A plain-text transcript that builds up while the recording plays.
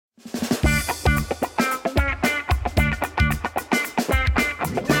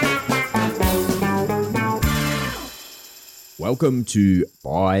Welcome to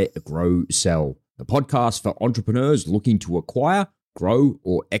Buy, Grow, Sell, the podcast for entrepreneurs looking to acquire, grow,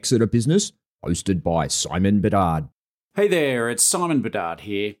 or exit a business, hosted by Simon Bedard. Hey there, it's Simon Bedard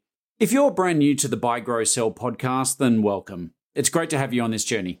here. If you're brand new to the Buy, Grow, Sell podcast, then welcome. It's great to have you on this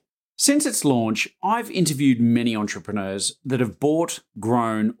journey. Since its launch, I've interviewed many entrepreneurs that have bought,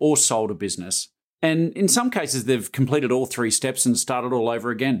 grown, or sold a business. And in some cases, they've completed all three steps and started all over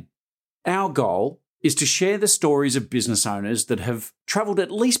again. Our goal is to share the stories of business owners that have travelled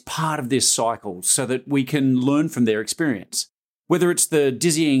at least part of this cycle so that we can learn from their experience. Whether it's the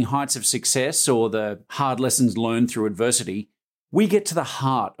dizzying heights of success or the hard lessons learned through adversity, we get to the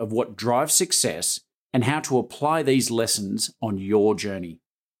heart of what drives success and how to apply these lessons on your journey.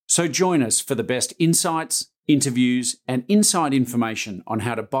 So join us for the best insights, interviews, and inside information on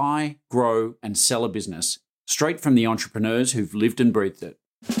how to buy, grow, and sell a business, straight from the entrepreneurs who've lived and breathed it.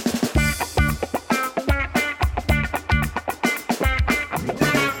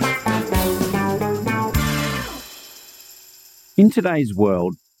 In today's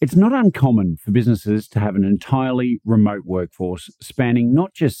world, it's not uncommon for businesses to have an entirely remote workforce spanning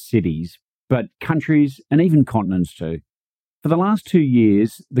not just cities, but countries and even continents too. For the last 2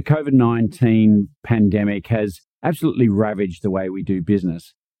 years, the COVID-19 pandemic has absolutely ravaged the way we do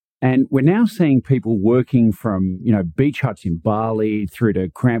business. And we're now seeing people working from, beach huts in Bali through to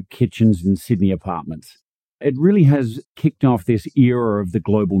cramped kitchens in Sydney apartments. It really has kicked off this era of the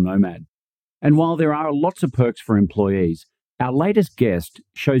global nomad. And while there are lots of perks for employees, our latest guest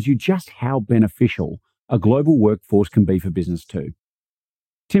shows you just how beneficial a global workforce can be for business too.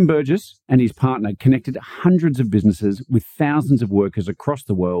 Tim Burgess and his partner connected hundreds of businesses with thousands of workers across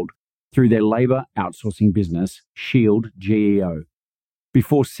the world through their labour outsourcing business, Shield GEO,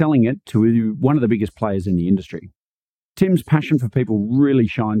 before selling it to one of the biggest players in the industry. Tim's passion for people really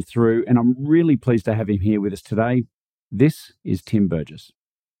shines through, and I'm really pleased to have him here with us today. This is Tim Burgess.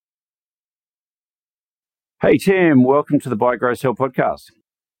 Hey, Tim, welcome to the Buy, Grow, Sell podcast.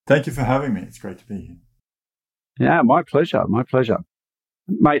 Thank you for having me. It's great to be here. Yeah, my pleasure.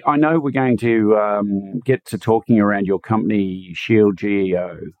 Mate, I know we're going to get to talking around your company, Shield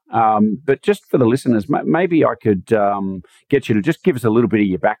GEO, but just for the listeners, maybe I could get you to just give us a little bit of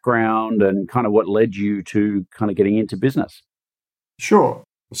your background and kind of what led you to kind of getting into business. Sure.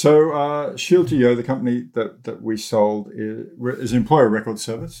 So Shield GEO, the company that we sold, is an employer record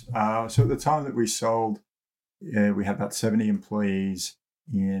service. So at the time that we sold, we had about 70 employees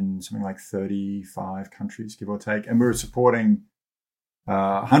in something like 35 countries, give or take. And we were supporting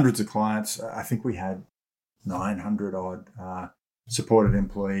hundreds of clients. I think we had 900 odd supported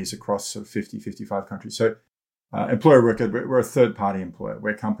employees across sort of 50, 55 countries. So employer record, we're a third-party employer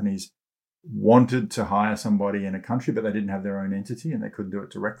where companies wanted to hire somebody in a country, but they didn't have their own entity and they couldn't do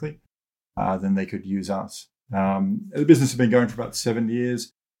it directly. Then they could use us. The business has been going for about 7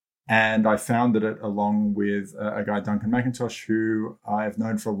 years. And I founded it along with a guy, Duncan McIntosh, who I've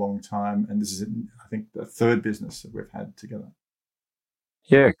known for a long time. And this is, I think, the third business that we've had together.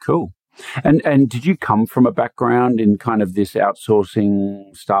 Yeah, cool. And did you come from a background in kind of this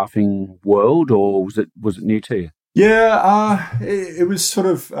outsourcing staffing world, or was it new to you? Yeah, it was sort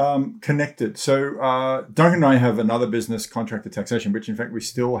of connected. So Duncan and I have another business, Contractor Taxation, which in fact we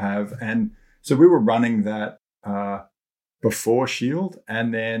still have. And so we were running that before Shield,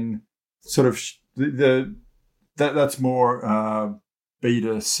 and then sort of that's more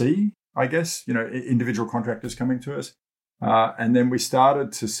B2C, I guess, individual contractors coming to us. And then we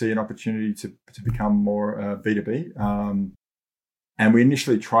started to see an opportunity to become more B2B. And we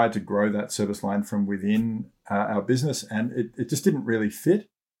initially tried to grow that service line from within our business, and it just didn't really fit.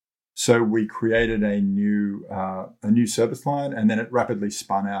 So we created a new service line, and then it rapidly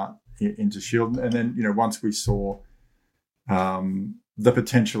spun out into Shield. And then, once we saw the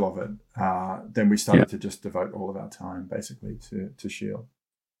potential of it, then we started to just devote all of our time basically to Shield.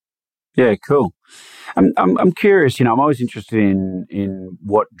 Yeah, cool. I'm curious. I'm always interested in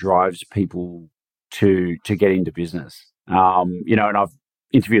what drives people to get into business. And I've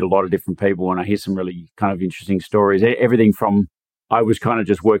interviewed a lot of different people, and I hear some really kind of interesting stories. Everything from I was kind of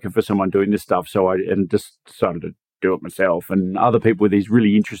just working for someone doing this stuff, and just decided to do it myself, and other people with these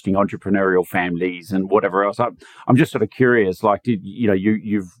really interesting entrepreneurial families and whatever else. I'm just sort of curious. Like,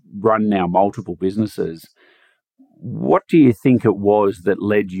 you've run now multiple businesses. What do you think it was that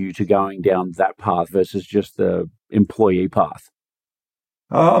led you to going down that path versus just the employee path?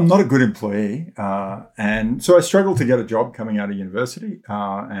 I'm not a good employee. And so I struggled to get a job coming out of university.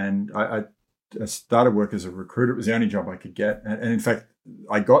 And I started work as a recruiter. It was the only job I could get. And in fact,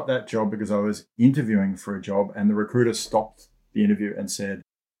 I got that job because I was interviewing for a job, and the recruiter stopped the interview and said,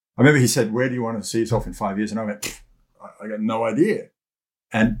 I remember he said, "Where do you want to see yourself in 5 years?" And I went, I got no idea.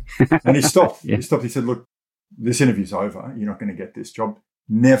 And he stopped. Yeah. He stopped. He said, look, this interview's over. You're not going to get this job.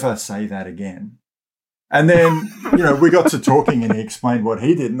 Never say that again. And then, we got to talking and he explained what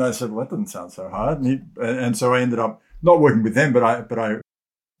he did. And I said, well, that doesn't sound so hard. And so I ended up not working with them, but I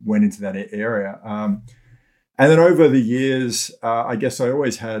went into that area. And then over the years, I guess I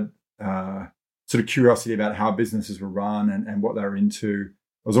always had sort of curiosity about how businesses were run and what they were into.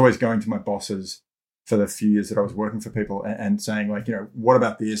 I was always going to my bosses for the few years that I was working for people and saying, like, what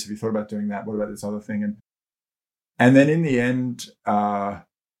about this? Have you thought about doing that? What about this other thing? And then in the end,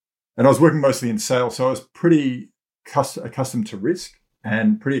 and I was working mostly in sales, so I was pretty accustomed to risk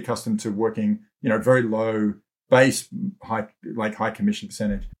and pretty accustomed to working, very low base, high commission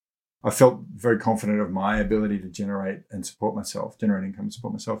percentage. I felt very confident of my ability to generate income and support myself.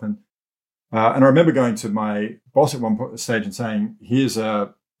 And I remember going to my boss at one stage and saying, here's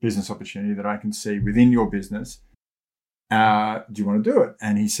a business opportunity that I can see within your business. Do you want to do it?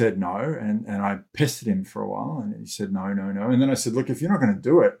 And he said no. And I pestered him for a while and he said, no. And then I said, look, if you're not going to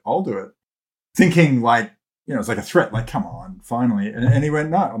do it, I'll do it. Thinking like, it's like a threat, like, come on, finally. And he went,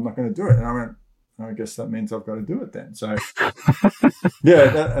 no, I'm not going to do it. And I went, I guess that means I've got to do it then. So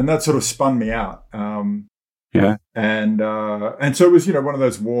that sort of spun me out. Yeah. And so it was, one of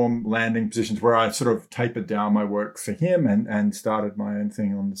those warm landing positions where I sort of tapered down my work for him and started my own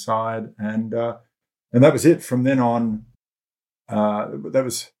thing on the side. And that was it. From then on, that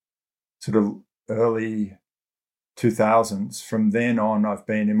was sort of early 2000s. From then on, I've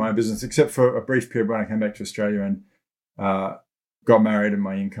been in my business, except for a brief period when I came back to Australia and got married and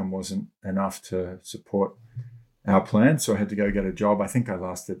my income wasn't enough to support our plan. So I had to go get a job. I think I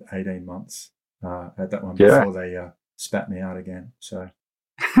lasted 18 months at that one before they spat me out again. So.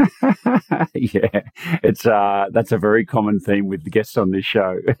 Yeah, it's that's a very common theme with the guests on this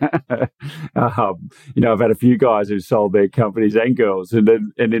show. I've had a few guys who've sold their companies and girls, and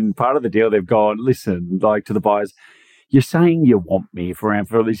in part of the deal they've gone, listen, like to the buyers, you're saying you want me around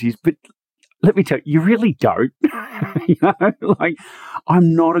for all these years, but let me tell you, you really don't. Like,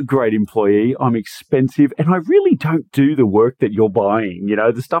 I'm not a great employee. I'm expensive, and I really don't do the work that you're buying.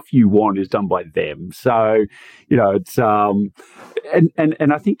 The stuff you want is done by them. So, it's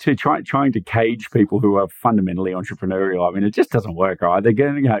and I think too, trying to cage people who are fundamentally entrepreneurial, I mean, it just doesn't work, right? They're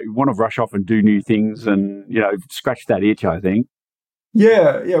going to want to rush off and do new things, and scratch that itch, I think.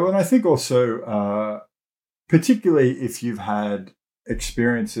 Yeah. Well, and I think also, particularly if you've had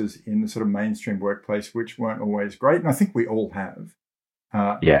experiences in the sort of mainstream workplace, which weren't always great. And I think we all have.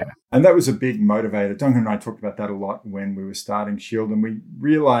 And that was a big motivator. Duncan and I talked about that a lot when we were starting Shield, and we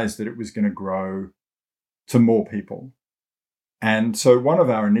realized that it was going to grow to more people. And so one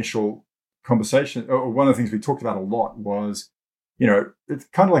of our initial conversations, or one of the things we talked about a lot was, it's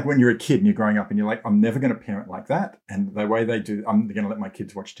kind of like when you're a kid and you're growing up and you're like, I'm never going to parent like that. And the way they do, I'm going to let my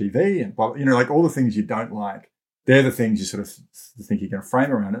kids watch TV and blah, like all the things you don't like. They're the things you sort of think you're going to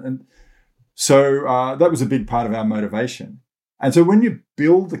frame around it. And so that was a big part of our motivation. And so when you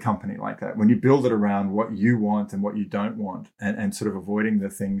build a company like that, when you build it around what you want and what you don't want and sort of avoiding the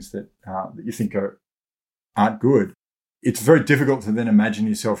things that you think aren't good, it's very difficult to then imagine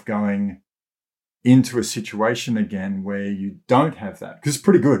yourself going into a situation again where you don't have that, because it's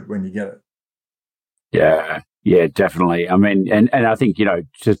pretty good when you get it. Yeah, definitely. I mean, and I think,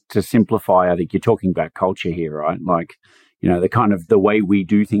 to simplify, I think you're talking about culture here, right? Like, the kind of the way we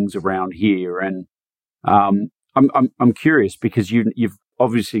do things around here. And I'm curious because you've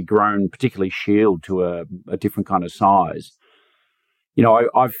obviously grown, particularly Shield, to a different kind of size.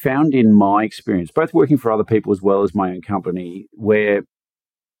 I've found in my experience, both working for other people as well as my own company, where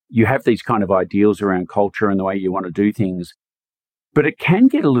you have these kind of ideals around culture and the way you want to do things. But it can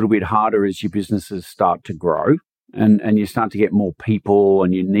get a little bit harder as your businesses start to grow and you start to get more people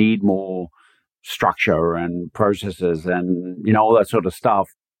and you need more structure and processes and, all that sort of stuff.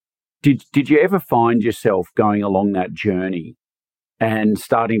 Did you ever find yourself going along that journey and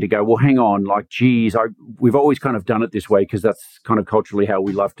starting to go, well, hang on, like, geez, we've always kind of done it this way because that's kind of culturally how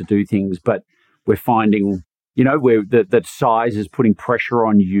we love to do things, but we're finding, where that size is putting pressure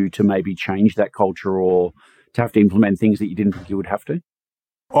on you to maybe change that culture or to have to implement things that you didn't think you would have to?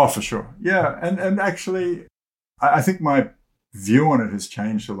 Oh, for sure. Yeah. And actually, I think my view on it has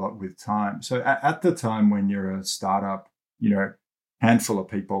changed a lot with time. So at the time when you're a startup, handful of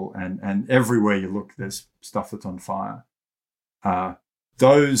people and everywhere you look, there's stuff that's on fire.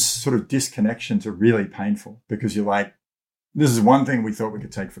 Those sort of disconnections are really painful because you're like, this is one thing we thought we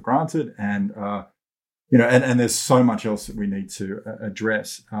could take for granted. And, and there's so much else that we need to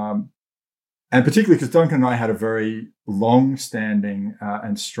address. And particularly because Duncan and I had a very long-standing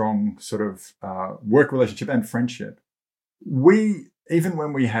and strong sort of work relationship and friendship. even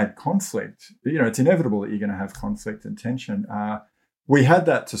when we had conflict, it's inevitable that you're going to have conflict and tension. We had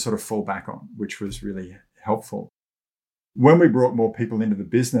that to sort of fall back on, which was really helpful. When we brought more people into the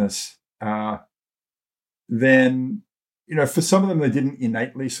business, then, for some of them, they didn't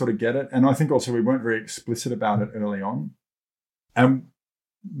innately sort of get it. And I think also we weren't very explicit about it early on. And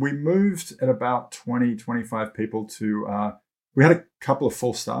we moved at about 20, 25 people to, we had a couple of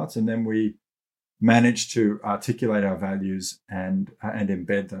false starts, and then we managed to articulate our values and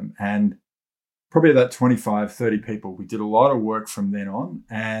embed them. And probably that 25, 30 people, we did a lot of work from then on.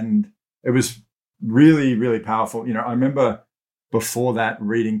 And it was really, really powerful. I remember before that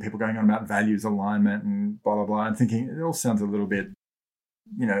reading people going on about values alignment and blah, blah, blah, and thinking it all sounds a little bit,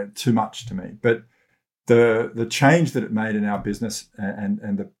 too much to me. But the change that it made in our business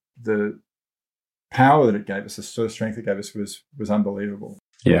and the power that it gave us, the sort of strength it gave us was unbelievable.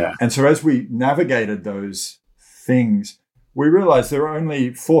 Yeah. And so as we navigated those things, we realized there were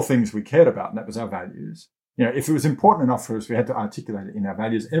only 4 things we cared about, and that was our values. If it was important enough for us, we had to articulate it in our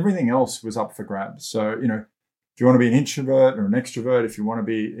values. Everything else was up for grabs. So, if you want to be an introvert or an extrovert, if you want to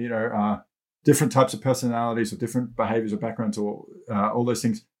be, different types of personalities or different behaviors or backgrounds or all those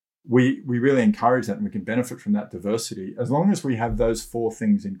things, we really encourage that, and we can benefit from that diversity. As long as we have those 4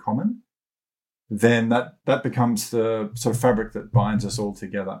 things in common, then that becomes the sort of fabric that binds us all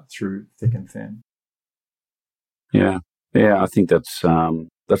together through thick and thin. Yeah. I think that's a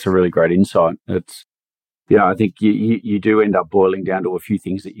really great insight. It's, I think you do end up boiling down to a few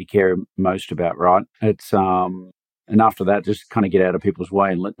things that you care most about, right? It's and after that, just kind of get out of people's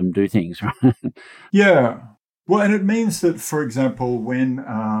way and let them do things, right? Yeah. Well, and it means that, for example, when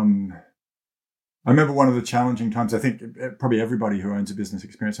I remember one of the challenging times, I think probably everybody who owns a business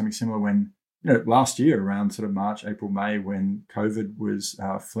experienced something similar when, last year around sort of March, April, May, when COVID was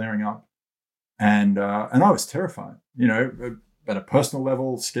flaring up. And I was terrified, at a personal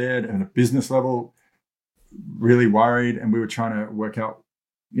level, scared, and at a business level, really worried. And we were trying to work out,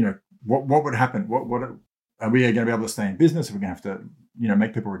 what would happen? What are we going to be able to stay in business? Are we going to have to,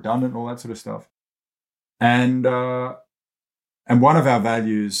 make people redundant, all that sort of stuff? And one of our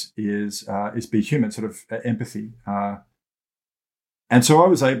values is be human, sort of empathy. And so I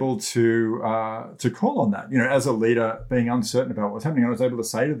was able to call on that, as a leader, being uncertain about what's happening. I was able to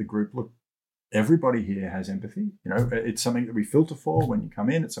say to the group, look, everybody here has empathy. It's something that we filter for when you come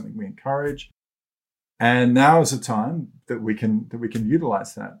in. It's something we encourage. And now is the time that we can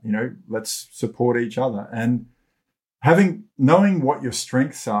utilize that. Let's support each other. And knowing what your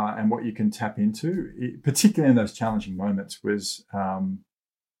strengths are and what you can tap into, particularly in those challenging moments, was, I'm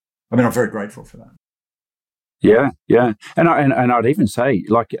very grateful for that. Yeah. And I'd even say,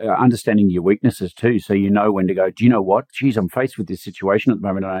 understanding your weaknesses too, so you know when to go, do you know what? Geez, I'm faced with this situation at the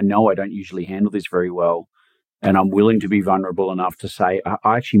moment, and I know I don't usually handle this very well, and I'm willing to be vulnerable enough to say,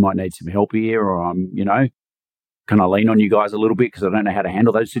 I actually might need some help here, or can I lean on you guys a little bit because I don't know how to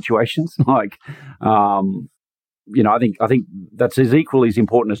handle those situations? I think that's as equally as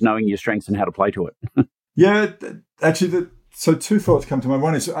important as knowing your strengths and how to play to it. Yeah, actually, so 2 thoughts come to mind.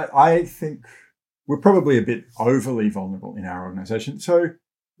 One is I think we're probably a bit overly vulnerable in our organization. So,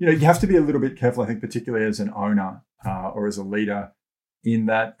 you have to be a little bit careful, I think, particularly as an owner or as a leader, in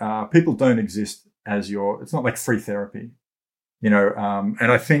that people don't exist as it's not like free therapy, and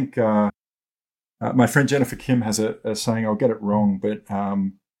I think my friend Jennifer Kim has a saying, I'll get it wrong, but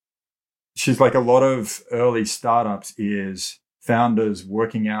she's like, a lot of early startups is founders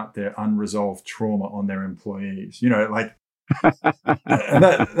working out their unresolved trauma on their employees, and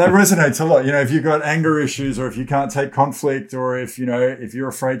that resonates a lot. If you've got anger issues, or if you can't take conflict, or if you're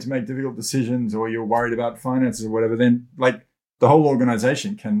afraid to make difficult decisions, or you're worried about finances or whatever, then the whole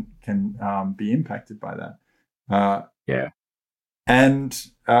organization can be impacted by that. Yeah. And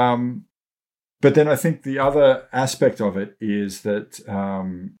but then I think the other aspect of it is that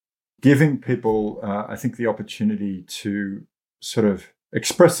giving people, I think, the opportunity to sort of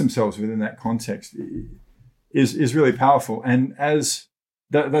express themselves within that context is really powerful. And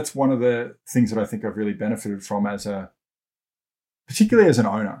that's one of the things that I think I've really benefited from particularly as an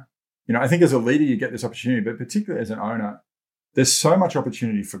owner. I think as a leader, you get this opportunity, but particularly as an owner, there's so much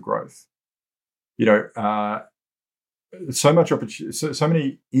opportunity for growth. So much opportunity, so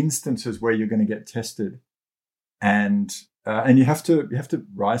many instances where you're going to get tested, and you have to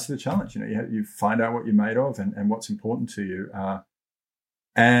rise to the challenge. You find out what you're made of and what's important to you,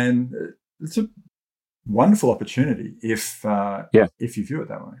 and it's a wonderful opportunity if you view it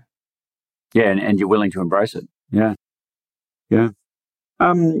that way. Yeah, and you're willing to embrace it. Yeah.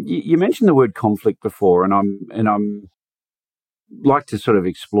 You mentioned the word conflict before, and I'm like to sort of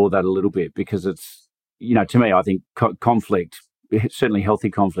explore that a little bit, because it's to me, I think conflict, certainly healthy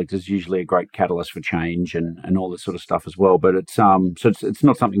conflict, is usually a great catalyst for change and all this sort of stuff as well. But it's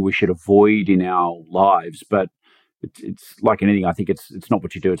not something we should avoid in our lives. But it's like anything. I think it's not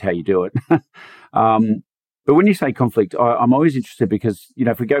what you do; it's how you do it. But when you say conflict, I'm always interested because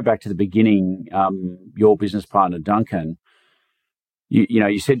if we go back to the beginning, your business partner Duncan,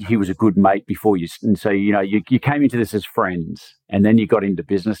 you said he was a good mate before you, and so you came into this as friends, and then you got into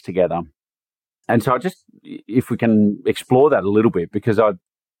business together. And so if we can explore that a little bit, because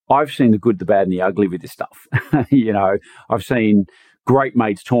I've seen the good, the bad, and the ugly with this stuff. I've seen great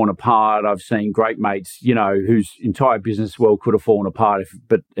mates torn apart. I've seen great mates, whose entire business world could have fallen apart,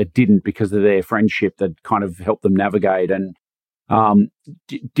 but it didn't because of their friendship that kind of helped them navigate. And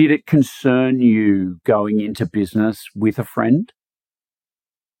did it concern you going into business with a friend?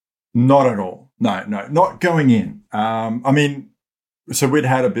 Not at all. No, not going in. So we'd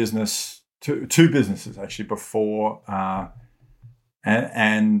had a business, two businesses actually before,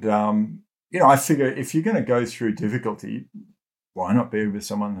 and I figure if you're going to go through difficulty, why not be with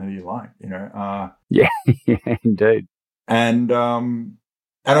someone who you like? Yeah, indeed. And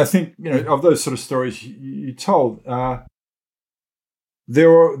I think of those sort of stories you told,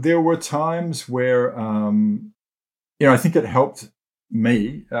 there were times where I think it helped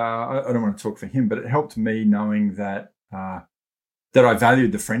me. I don't want to talk for him, but it helped me knowing that I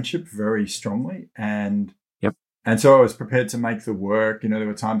valued the friendship very strongly, and so I was prepared to make the work. There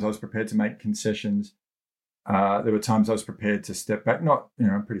were times I was prepared to make concessions. There were times I was prepared to step back. Not,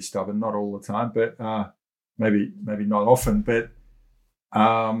 I'm pretty stubborn, not all the time, but maybe not often. But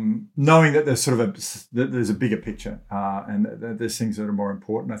knowing that there's there's a bigger picture, and that there's things that are more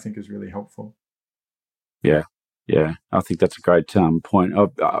important, I think is really helpful. Yeah, I think that's a great point.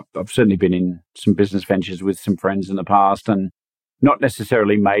 I've certainly been in some business ventures with some friends in the past, and not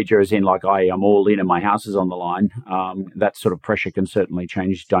necessarily major, as in like I'm all in and my house is on the line. That sort of pressure can certainly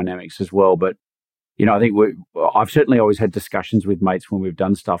change dynamics as well. But I think I've certainly always had discussions with mates when we've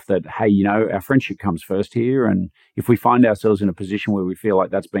done stuff that, hey, our friendship comes first here, and if we find ourselves in a position where we feel like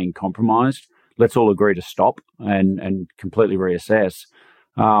that's being compromised, let's all agree to stop and completely reassess.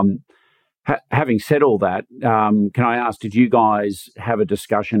 Having said all that, can I ask, did you guys have a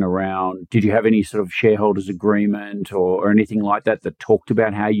discussion around, did you have any sort of shareholders agreement or anything like that talked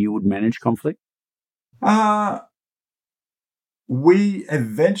about how you would manage conflict? We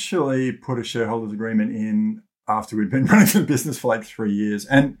eventually put a shareholders agreement in after we'd been running the business for like 3 years.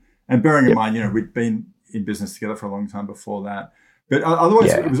 And bearing in mind, we'd been in business together for a long time before that. But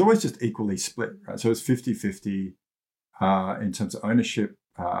otherwise, it was always just equally split, right? So it was 50-50 in terms of ownership.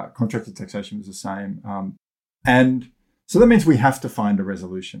 Contracted taxation was the same. And so that means we have to find a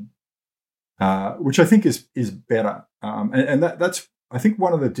resolution, which I think is better. And that's, I think,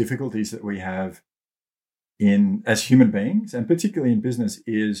 one of the difficulties that we have as human beings, and particularly in business,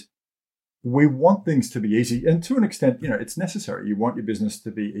 is we want things to be easy. And to an extent, it's necessary. You want your business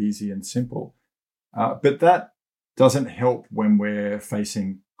to be easy and simple. But that doesn't help when we're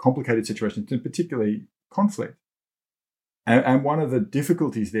facing complicated situations, and particularly conflict. And one of the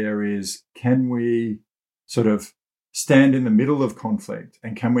difficulties there is, can we sort of stand in the middle of conflict,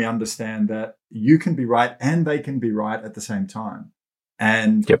 and can we understand that you can be right and they can be right at the same time?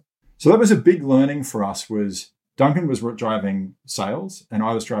 And so that was a big learning for us. Was Duncan was driving sales and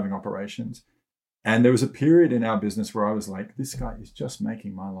I was driving operations. And there was a period in our business where I was like, this guy is just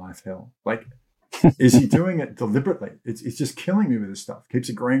making my life hell. Like, is he doing it deliberately? It's just killing me with this stuff. Keeps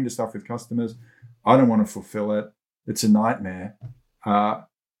agreeing to stuff with customers. I don't want to fulfill it. It's a nightmare.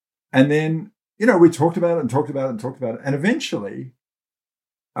 And then, we talked about it. And eventually,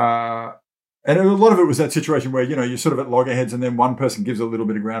 and a lot of it was that situation where, you're sort of at loggerheads, and then one person gives a little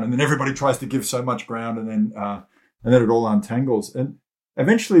bit of ground, and then everybody tries to give so much ground, and then it all untangles. And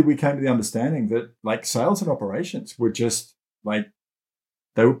eventually we came to the understanding that like sales and operations were just like,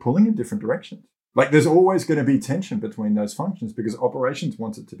 they were pulling in different directions. Like there's always going to be tension between those functions, because operations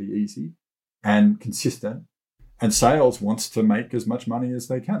wants it to be easy and consistent, and sales wants to make as much money as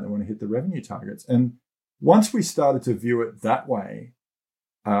they can. They want to hit the revenue targets. And once we started to view it that way,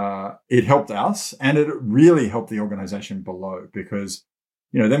 it helped us, and it really helped the organization below, because,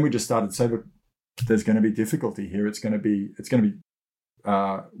 then we just started to say, look, there's going to be difficulty here. We're going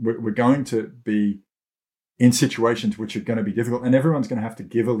to be in situations which are going to be difficult, and everyone's going to have to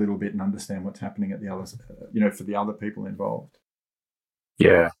give a little bit and understand what's happening at the other, for the other people involved.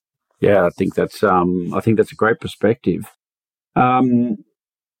 Yeah. I think that's a great perspective.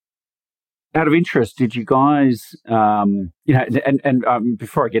 Out of interest, did you guys, and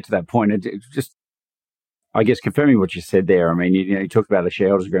before I get to that point, it just, I guess, confirming what you said there. I mean, you talked about a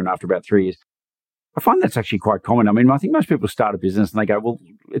shareholders agreement after about 3 years. I find that's actually quite common. I mean, I think most people start a business and they go, well,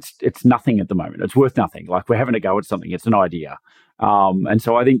 it's nothing at the moment. It's worth nothing. Like, we're having a go at something. It's an idea. And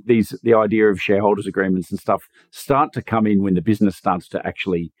so I think the idea of shareholders agreements and stuff start to come in when the business starts to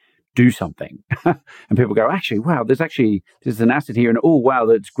actually do something. And people go, actually, wow, there's an asset here, and oh, wow,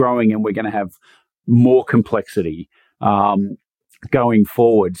 that's growing, and we're going to have more complexity going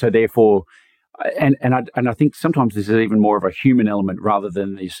forward. So therefore, and I think sometimes this is even more of a human element rather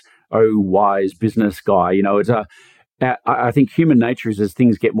than this wise business guy. It's I think human nature is, as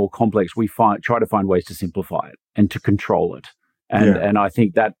things get more complex, we try to find ways to simplify it and to control it. And I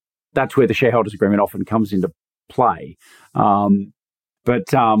think that's where the shareholders agreement often comes into play.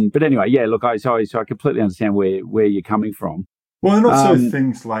 But anyway, yeah. Look, so I completely understand where you're coming from. Well, and also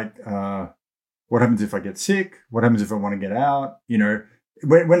things like what happens if I get sick? What happens if I want to get out?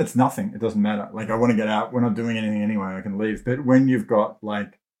 When it's nothing, it doesn't matter. Like, I want to get out. We're not doing anything anyway. I can leave. But when you've got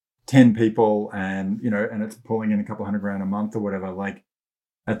like 10 people and and it's pulling in a couple $100,000 a month or whatever, like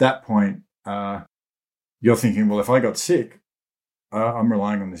at that point, you're thinking, well, if I got sick, I'm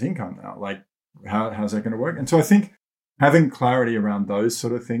relying on this income now. Like, how's that going to work? And so I think having clarity around those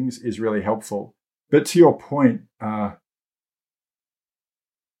sort of things is really helpful. But to your point, at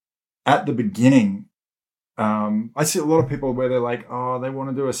the beginning, I see a lot of people where they're like, oh, they want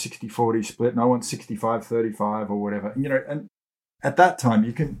to do a 60-40 split and I want 65-35 or whatever. And at that time,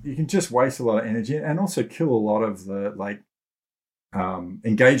 you can just waste a lot of energy and also kill a lot of the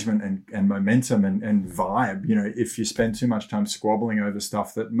engagement and momentum and vibe, if you spend too much time squabbling over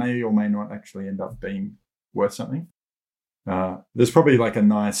stuff that may or may not actually end up being worth something. There's probably like a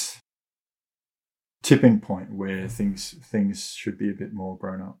nice tipping point where things should be a bit more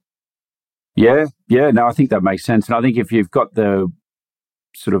grown up. Yeah. No, I think that makes sense. And I think if you've got the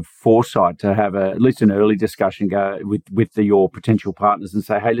sort of foresight to have at least an early discussion go with your potential partners and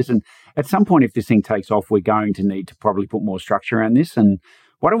say, hey, listen, at some point, if this thing takes off, we're going to need to probably put more structure around this. And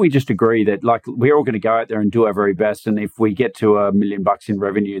why don't we just agree that, like, we're all going to go out there and do our very best. And if we get to $1 million in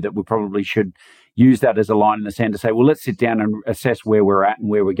revenue, that we probably should use that as a line in the sand to say, well, let's sit down and assess where we're at and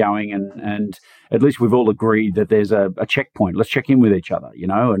where we're going. And at least we've all agreed that there's a checkpoint. Let's check in with each other,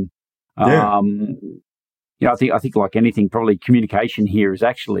 and I think like anything, probably communication here is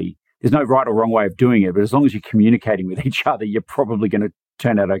actually, there's no right or wrong way of doing it, but as long as you're communicating with each other, you're probably going to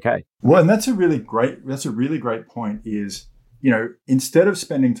turn out okay. Well, and that's a really great point is, instead of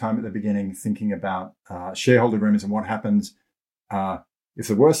spending time at the beginning thinking about shareholder agreements and what happens if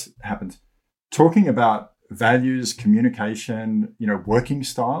the worst happens, talking about values, communication, working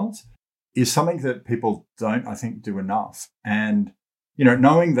styles is something that people don't, I think, do enough. And,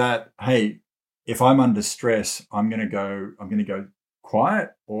 knowing that, hey, if I'm under stress, I'm going to go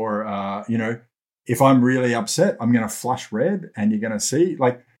quiet, or, if I'm really upset, I'm going to flush red, and you're going to see,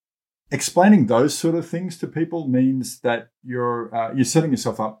 like, explaining those sort of things to people means that you're setting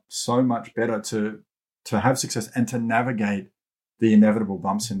yourself up so much better to have success and to navigate the inevitable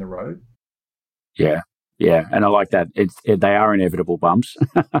bumps in the road. Yeah, and I like that. They are inevitable bumps.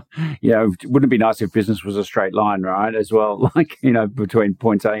 Wouldn't it be nice if business was a straight line, right? As well, like, between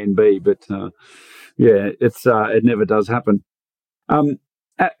points A and B. But it never does happen.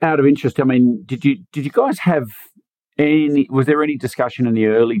 Out of interest, I mean, did you guys have was there any discussion in the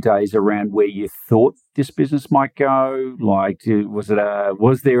early days around where you thought this business might go? Like, was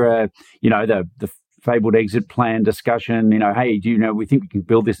there the fabled exit plan discussion? Hey, we think we can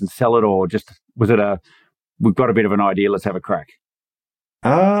build this and sell it, or just was it we've got a bit of an idea, let's have a crack?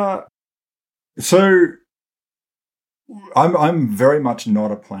 So I'm very much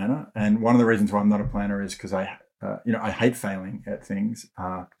not a planner, and one of the reasons why I'm not a planner is because I hate failing at things,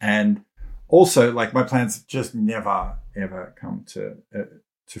 and also, like, my plans just never ever come to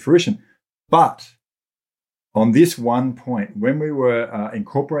fruition. But on this one point, when we were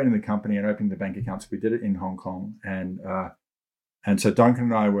incorporating the company and opening the bank accounts, we did it in Hong Kong, and so Duncan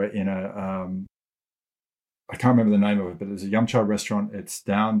and I were in I can't remember the name of it, but there's a Yum Cha restaurant. It's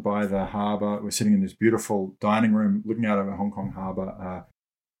down by the harbour. We're sitting in this beautiful dining room looking out over Hong Kong harbour,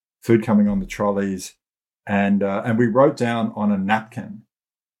 food coming on the trolleys. And we wrote down on a napkin,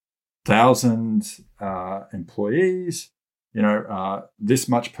 1,000 employees, this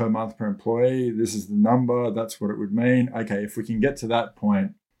much per month per employee. This is the number. That's what it would mean. Okay, if we can get to that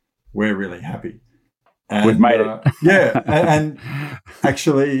point, we're really happy. And, we've made it. Yeah. And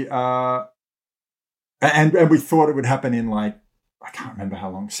actually... And we thought it would happen in, like, I can't remember how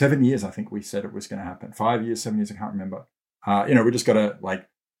long, 7 years, I think we said it was going to happen. 5 years, 7 years, I can't remember. We just got to, like,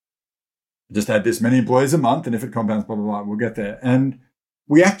 just add this many employees a month, and if it compounds, blah, blah, blah, we'll get there. And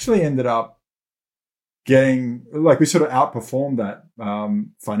we actually ended up getting, like, we sort of outperformed that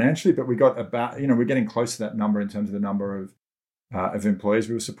financially, but we got about, we're getting close to that number in terms of the number of employees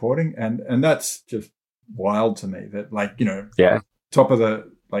we were supporting. And that's just wild to me that, like, top of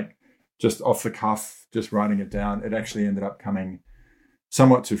the, like, just off the cuff, just writing it down, it actually ended up coming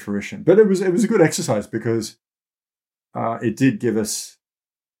somewhat to fruition. But it was a good exercise because it did give us,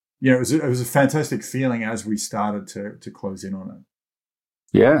 it was a fantastic feeling as we started to close in on it.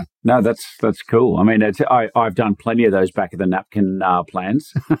 Yeah, no, that's cool. I mean, I've done plenty of those back of the napkin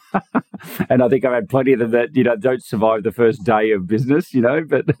plans, and I think I've had plenty of them that don't survive the first day of business.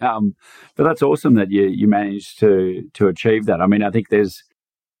 But that's awesome that you managed to achieve that. I mean, I think there's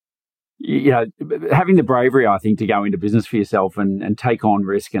having the bravery, I think, to go into business for yourself and take on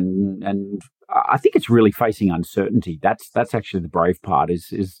risk, and I think it's really facing uncertainty. That's actually the brave part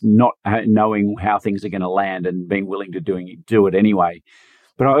is not knowing how things are going to land and being willing to do it anyway.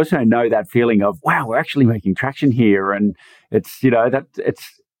 But I also know that feeling of, wow, we're actually making traction here, and it's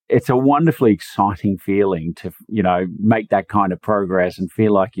it's a wonderfully exciting feeling to make that kind of progress and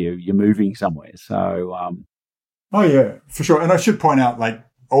feel like you're moving somewhere. So, oh yeah, for sure. And I should point out, like,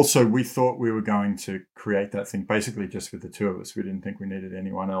 also we thought we were going to create that thing basically just with the two of us. We didn't think we needed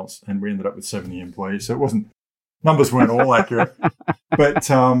anyone else, and we ended up with 70 employees. So numbers weren't all accurate, but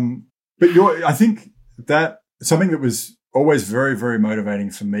I think that something that was always very, very motivating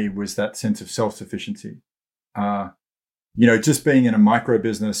for me was that sense of self-sufficiency. Just being in a micro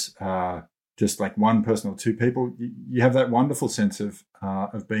business, just like one person or two people, you have that wonderful sense of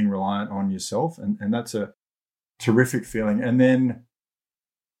being reliant on yourself. And that's a terrific feeling. And then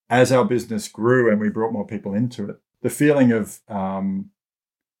as our business grew and we brought more people into it, the feeling of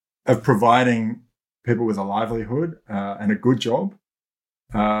providing people with a livelihood and a good job,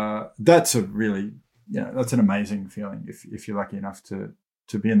 that's a really, that's an amazing feeling if you're lucky enough to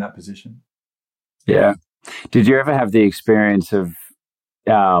be in that position. Yeah. Did you ever have the experience of,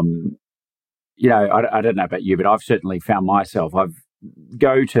 I don't know about you, but I've certainly found myself,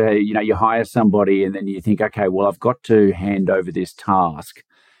 you hire somebody and then you think, okay, well, I've got to hand over this task.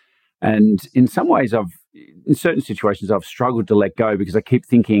 And in some ways in certain situations, I've struggled to let go because I keep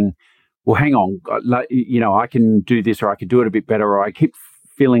thinking, well, hang on, I can do this, or I could do it a bit better, or I keep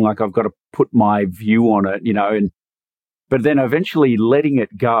feeling like I've got to put my view on it, but then eventually letting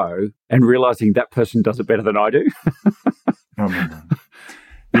it go and realizing that person does it better than I do. Oh my God.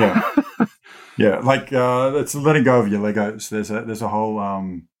 Yeah. Yeah. Like, it's letting go of your Legos. There's a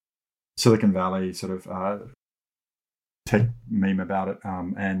whole, Silicon Valley sort of, tech meme about it.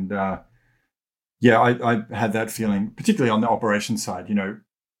 I had that feeling, particularly on the operations side. In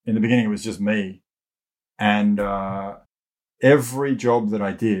the beginning, it was just me. And every job that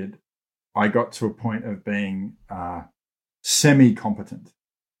I did, I got to a point of being semi-competent.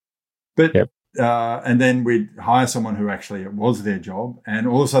 But yep. And then we'd hire someone who actually it was their job, and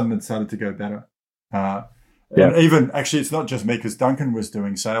all of a sudden it started to go better. And even, actually, it's not just me, because Duncan was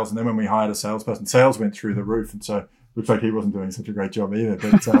doing sales, and then when we hired a salesperson, sales went through the roof, and so looks like he wasn't doing such a great job either.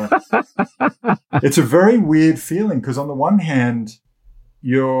 But it's a very weird feeling, because on the one hand,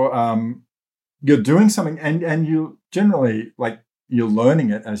 you're doing something, and you generally, like, you're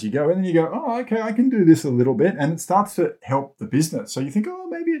learning it as you go, and then you go, oh, okay, I can do this a little bit, and it starts to help the business. So you think, oh,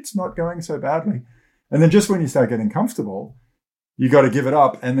 maybe it's not going so badly. And then just when you start getting comfortable, you got to give it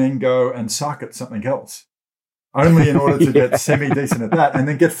up and then go and suck at something else, only in order to get semi-decent at that and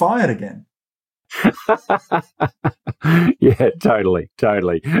then get fired again. Yeah, totally.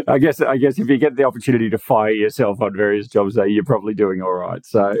 I guess if you get the opportunity to fire yourself on various jobs, though, you're probably doing all right.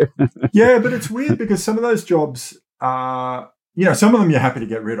 So yeah, but it's weird because some of those jobs are, some of them you're happy to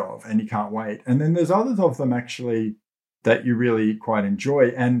get rid of and you can't wait, and then there's others of them actually that you really quite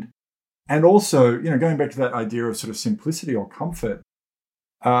enjoy, and also, going back to that idea of sort of simplicity or comfort,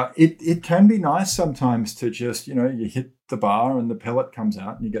 it can be nice sometimes to just, you hit the bar and the pellet comes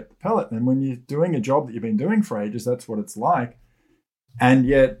out and you get the pellet. And when you're doing a job that you've been doing for ages, that's what it's like. And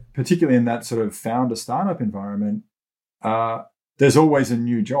yet, particularly in that sort of founder startup environment, there's always a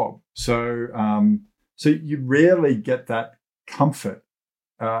new job. So you rarely get that comfort.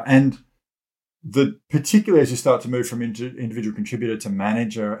 And particularly as you start to move from individual contributor to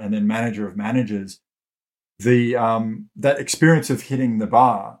manager and then manager of managers, that experience of hitting the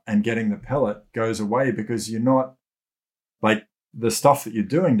bar and getting the pellet goes away, because you're not, like, the stuff that you're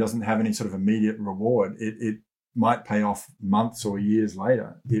doing doesn't have any sort of immediate reward. It might pay off months or years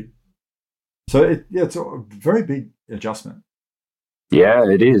later. It's a very big adjustment. Yeah,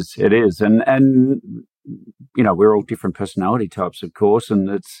 it is. And we're all different personality types, of course, and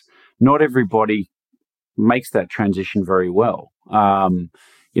it's not everybody makes that transition very well.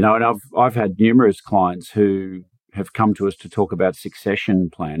 And I've had numerous clients who have come to us to talk about succession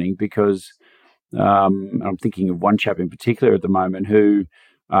planning because I'm thinking of one chap in particular at the moment who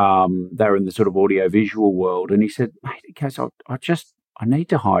they're in the sort of audio visual world, and he said, "Mate, he goes, I need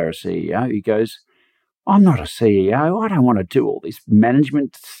to hire a CEO." He goes, "I'm not a CEO. I don't want to do all this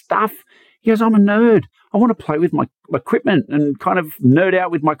management stuff." He goes, "I'm a nerd. I want to play with my equipment and kind of nerd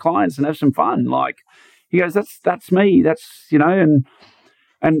out with my clients and have some fun." Like, he goes, "That's me. That's,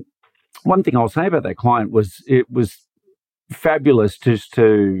 and one thing I'll say about that client was it was fabulous just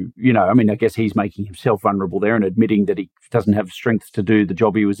to, I guess he's making himself vulnerable there and admitting that he doesn't have strength to do the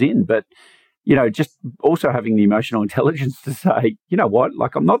job he was in. But, just also having the emotional intelligence to say, you know what,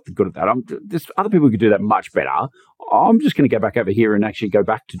 like, I'm not good at that. There's other people who could do that much better. I'm just going to go back over here and actually go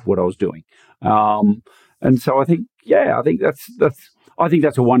back to what I was doing. And so I think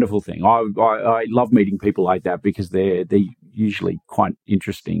that's a wonderful thing. I love meeting people like that because they're usually quite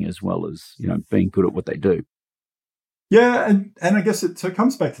interesting as well as, being good at what they do. Yeah, and I guess it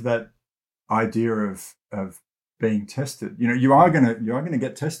comes back to that idea of being tested. You are gonna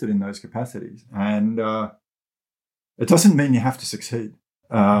get tested in those capacities, and it doesn't mean you have to succeed.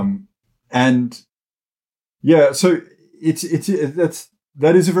 And yeah, so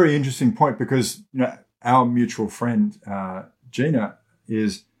that is a very interesting point because our mutual friend Gina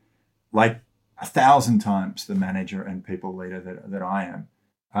is like 1,000 times the manager and people leader that I am.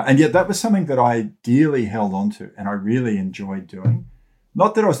 And yet that was something that I dearly held on to and I really enjoyed doing.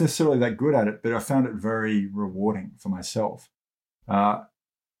 Not that I was necessarily that good at it, but I found it very rewarding for myself.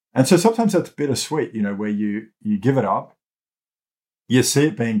 And so sometimes that's bittersweet, where you give it up, you see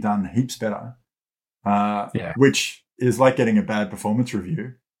it being done heaps better, which is like getting a bad performance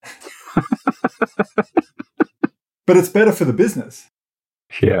review. But it's better for the business.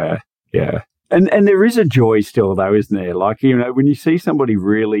 Yeah. And there is a joy still, though, isn't there? Like, when you see somebody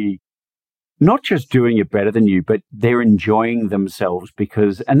really not just doing it better than you, but they're enjoying themselves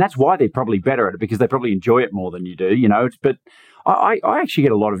and that's why they're probably better at it, because they probably enjoy it more than you do, But I actually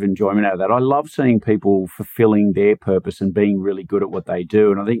get a lot of enjoyment out of that. I love seeing people fulfilling their purpose and being really good at what they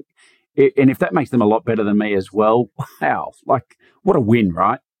do. And I think, and if that makes them a lot better than me as well, wow, like, what a win,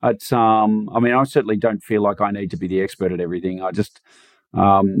 right? It's, I certainly don't feel like I need to be the expert at everything. I just,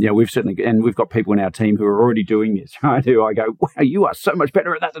 we've got people in our team who are already doing this, right? Who I go, wow, you are so much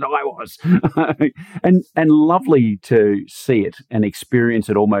better at that than I was. and lovely to see it and experience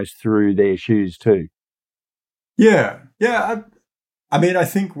it almost through their shoes too. Yeah. I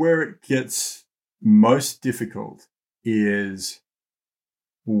think where it gets most difficult is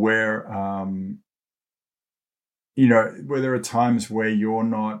where, where there are times where you're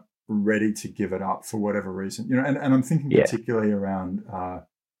not ready to give it up for whatever reason, and I'm thinking particularly around,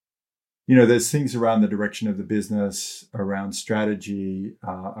 there's things around the direction of the business, around strategy,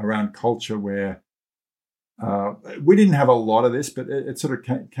 around culture, where we didn't have a lot of this, but it sort of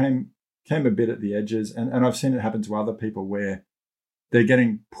came a bit at the edges, and I've seen it happen to other people where they're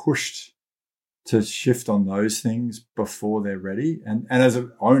getting pushed to shift on those things before they're ready, and as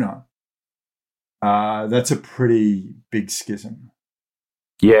an owner, that's a pretty big schism.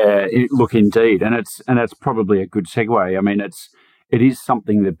 Yeah, look, indeed, and it's probably a good segue. I mean, it is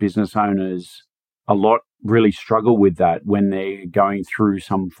something that business owners a lot really struggle with, that when they're going through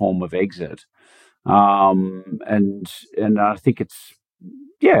some form of exit, and I think it's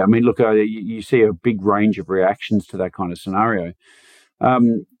look, you see a big range of reactions to that kind of scenario.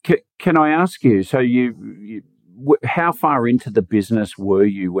 Can I ask you? So you how far into the business were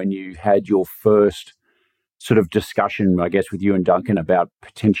you when you had your first sort of discussion, I guess, with you and Duncan about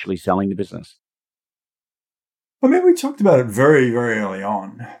potentially selling the business? I mean, we talked about it very, very early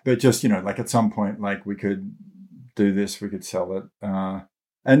on, but just, like at some point, like, we could do this, we could sell it.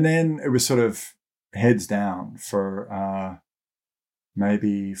 And then it was sort of heads down for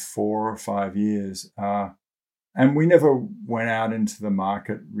maybe 4 or 5 years. And we never went out into the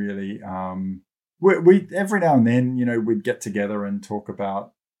market really. We every now and then, we'd get together and talk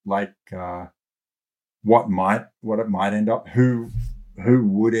about like, what it might end up, who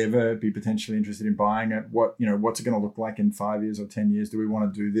would ever be potentially interested in buying it, what's it going to look like in 5 years or 10 years? Do we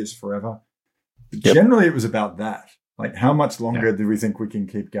want to do this forever? Yep. Generally, it was about that. Like, how much longer do we think we can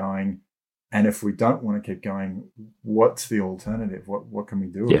keep going? And if we don't want to keep going, what's the alternative? What can we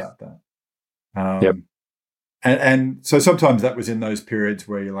do about that? And so sometimes that was in those periods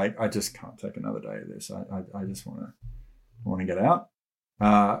where you're like, I just can't take another day of this. I just want to get out.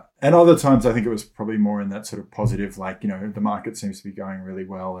 And other times, I think it was probably more in that sort of positive, like, the market seems to be going really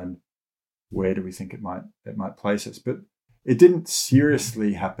well, and where do we think it might place us? But it didn't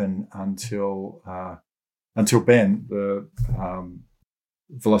seriously happen until Ben,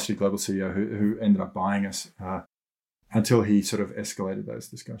 Velocity Global CEO who ended up buying us until he sort of escalated those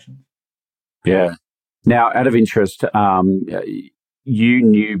discussions. Yeah. Now, out of interest, you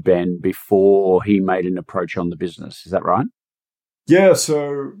knew Ben before he made an approach on the business. Is that right? Yeah.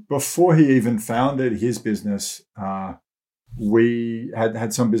 So before he even founded his business, we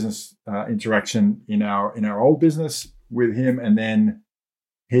had some business interaction in our old business with him, and then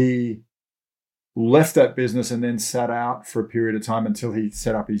he left that business and then sat out for a period of time until he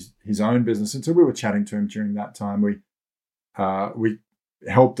set up his own business. And so we were chatting to him during that time. We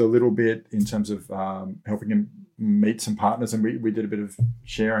helped a little bit in terms of helping him meet some partners, and we did a bit of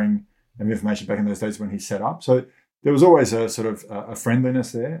sharing of information back in those days when he set up. So there was always a sort of a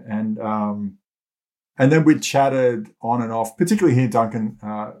friendliness there, and then we chatted on and off, particularly here, Duncan,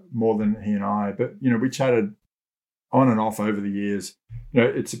 more than he and I. But we chatted on and off over the years.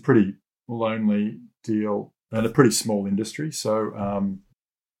 It's a pretty lonely deal and a pretty small industry. So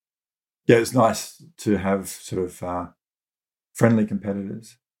it's nice to have sort of friendly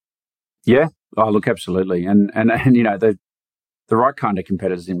competitors. Yeah, look, absolutely, and the right kind of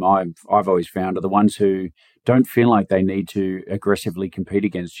competitors I've always found are the ones who don't feel like they need to aggressively compete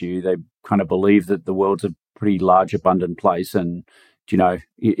against you. They kind of believe that the world's a pretty large, abundant place, and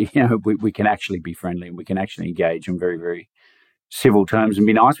we can actually be friendly and we can actually engage on very, very civil terms and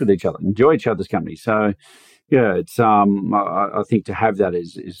be nice with each other, enjoy each other's company. So, yeah, it's I think to have that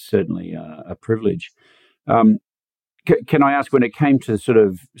is certainly a privilege. Can I ask, when it came to sort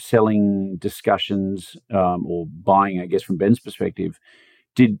of selling discussions or buying, I guess from Ben's perspective,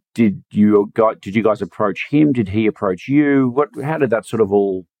 did you guys approach him? Did he approach you? How did that sort of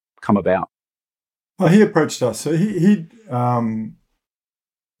all come about? Well, he approached us. So he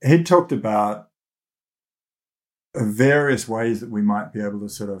talked about various ways that we might be able to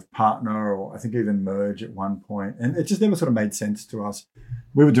sort of partner, or I think even merge at one point. And it just never sort of made sense to us.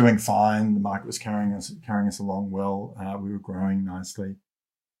 We were doing fine. The market was carrying us along well. We were growing nicely.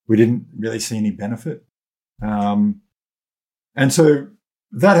 We didn't really see any benefit. And so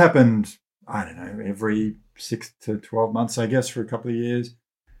that happened, I don't know, every 6 to 12 months, I guess, for a couple of years.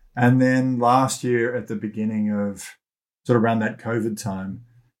 And then last year at the beginning of sort of around that COVID time,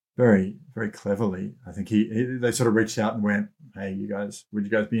 very, very cleverly, I think they sort of reached out and went, "Hey, would you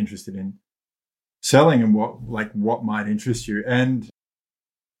guys be interested in selling, and what might interest you?" And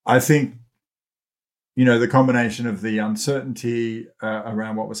I think, the combination of the uncertainty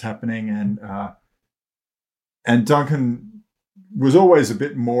around what was happening, and Duncan was always a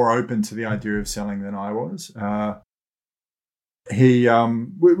bit more open to the idea of selling than I was. We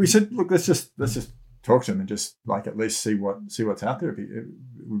said, "Look, let's just talk to them and just at least see what's out there. It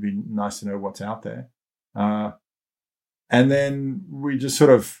would be nice to know what's out there." And then we just sort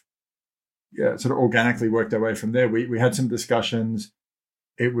of organically worked our way from there. We had some discussions.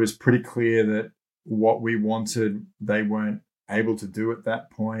 It was pretty clear that what we wanted, they weren't able to do at that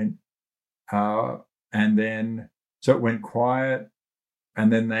point. And then, so it went quiet.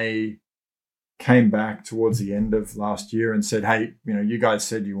 And then they came back towards the end of last year and said, "Hey, you guys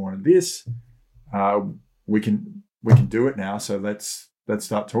said you wanted this. We can do it now. So let's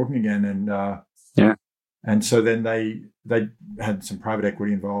start talking again." And and so then they had some private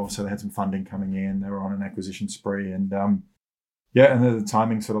equity involved, so they had some funding coming in. They were on an acquisition spree, and and then the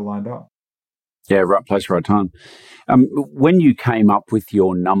timing sort of lined up. Yeah, right place, right time. When you came up with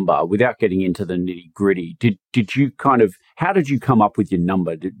your number, without getting into the nitty gritty, did you how did you come up with your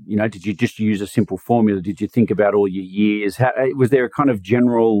number? Did you just use a simple formula? Did you think about all your years? Was there a kind of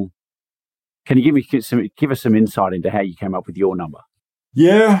general? Can you give us some insight into how you came up with your number?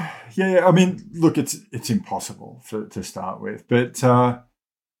 Yeah. I mean, look, it's impossible to start with, but so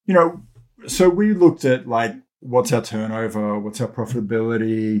we looked at what's our turnover, what's our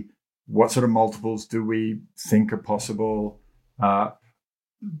profitability, what sort of multiples do we think are possible. Our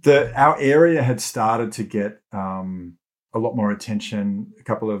area had started to get a lot more attention. A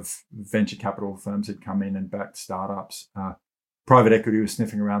couple of venture capital firms had come in and backed startups. Private equity was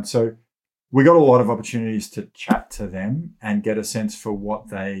sniffing around, so we got a lot of opportunities to chat to them and get a sense for what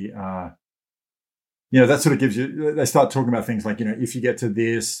they, that sort of gives you, they start talking about things like, if you get to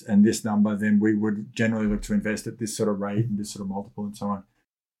this and this number, then we would generally look to invest at this sort of rate and this sort of multiple and so on.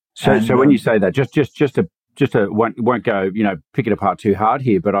 So when you say that, just to won't go, pick it apart too hard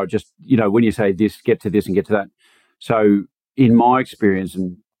here, but I just, when you say this, get to this and get to that. So in my experience,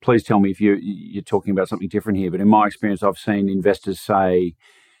 and please tell me if you're talking about something different here, but in my experience, I've seen investors say,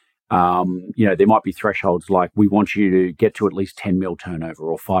 there might be thresholds like, we want you to get to at least 10 mil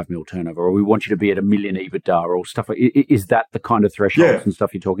turnover or 5 mil turnover, or we want you to be at $1 million EBITDA or stuff. Is that the kind of thresholds and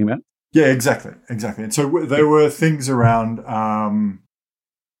stuff you're talking about? Yeah, exactly. And so there were things around,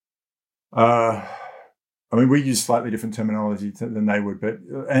 I mean, we use slightly different terminology than they would, but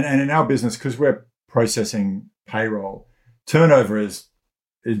and in our business, because we're processing payroll, turnover is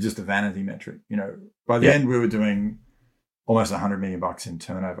just a vanity metric. You know, by the end, we were doing almost $100 million in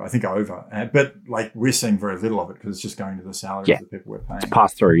turnover. I think over, but like we're seeing very little of it because it's just going to the salaries of the people we're paying. It's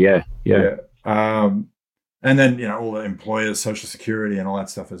pass through, yeah. And then all the employers, social security, and all that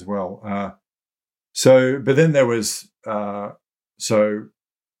stuff as well. But then there was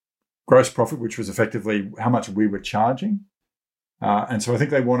gross profit, which was effectively how much we were charging. And so I think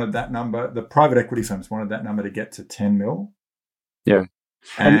they wanted that number. The private equity firms wanted that number to get to 10 mil. Yeah.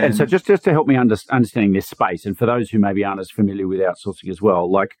 And so just to help me understanding this space, and for those who maybe aren't as familiar with outsourcing as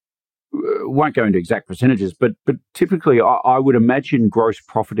well, like won't go into exact percentages, but typically I would imagine gross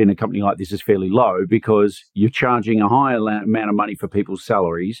profit in a company like this is fairly low because you're charging a higher amount of money for people's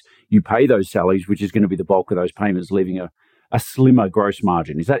salaries. You pay those salaries, which is going to be the bulk of those payments, leaving a slimmer gross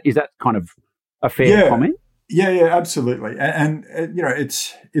margin. Is that kind of a fair comment? Yeah, absolutely. And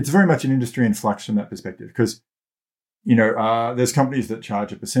it's very much an industry in flux from that perspective because, there's companies that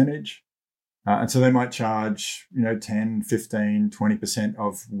charge a percentage. And so they might charge, 10, 15, 20%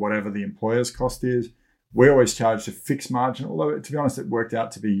 of whatever the employer's cost is. We always charged a fixed margin, although to be honest, it worked out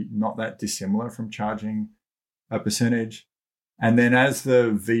to be not that dissimilar from charging a percentage. And then as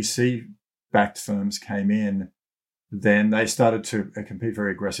the VC-backed firms came in, then they started to compete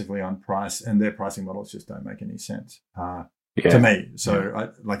very aggressively on price, and their pricing models just don't make any sense to me. So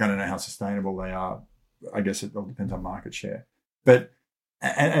I don't know how sustainable they are. I guess it all depends on market share. But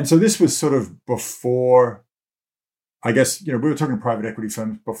and so this was sort of before, I guess, we were talking private equity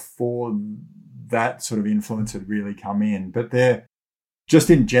firms before that sort of influence had really come in. But they're just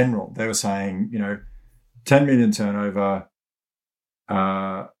in general, they were saying, 10 million turnover,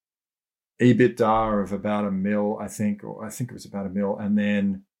 EBITDA of about $1 million, I think it was about $1 million. And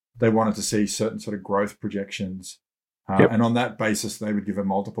then they wanted to see certain sort of growth projections. And on that basis, they would give a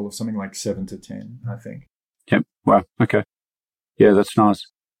multiple of something like 7 to 10, I think. Yep. Wow. Okay. Yeah, that's nice.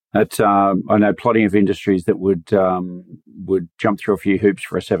 I know plenty of industries that would jump through a few hoops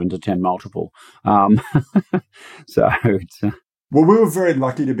for a 7 to 10 multiple. So it's well, we were very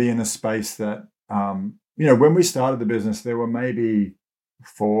lucky to be in a space that when we started the business, there were maybe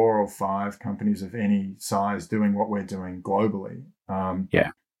 4 or 5 companies of any size doing what we're doing globally. And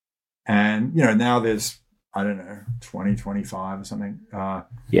now there's 20, 25 or something.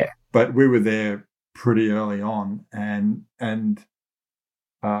 But we were there pretty early on, and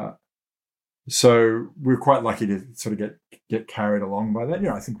so we're quite lucky to sort of get carried along by that.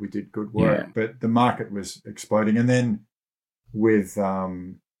 I think we did good work, but the market was exploding. And then with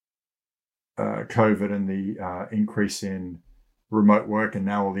COVID and the increase in remote work, and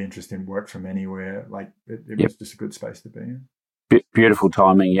now all the interest in work from anywhere, like it was just a good space to be in. Beautiful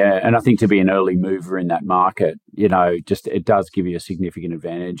timing, yeah. And I think to be an early mover in that market, it does give you a significant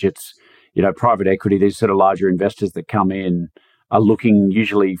advantage. It's, private equity, these sort of larger investors that come in are looking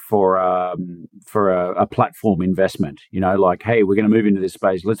usually for a platform investment, like, hey, we're going to move into this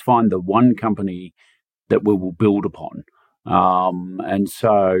space. Let's find the one company that we will build upon. And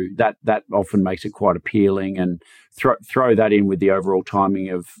so that often makes it quite appealing, and throw that in with the overall timing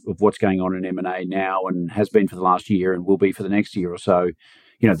of what's going on in M&A now and has been for the last year and will be for the next year or so.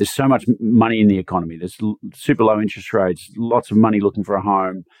 There's so much money in the economy. There's super low interest rates, lots of money looking for a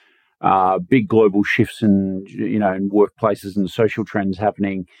home, big global shifts in workplaces and social trends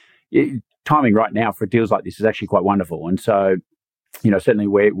happening. Timing right now for deals like this is actually quite wonderful. And so, certainly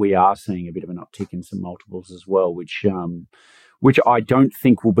we are seeing a bit of an uptick in some multiples as well, which I don't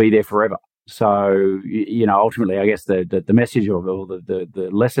think will be there forever. So, ultimately, I guess the message or the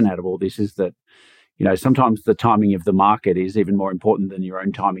lesson out of all this is that, sometimes the timing of the market is even more important than your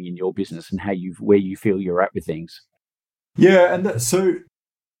own timing in your business and where you feel you're at with things. Yeah, and so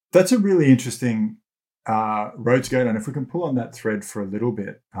that's a really interesting road to go down. If we can pull on that thread for a little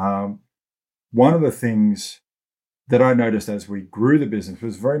bit, one of the things that I noticed as we grew the business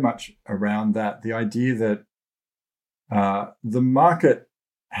was very much around that, the idea that the market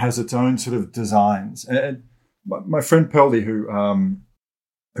has its own sort of designs. And my friend Peldy, who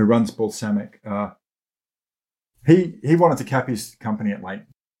runs Balsamic, he wanted to cap his company at like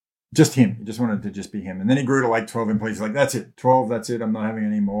just him. He just wanted to just be him. And then he grew to like 12 employees. He's like, that's it, 12, that's it. I'm not having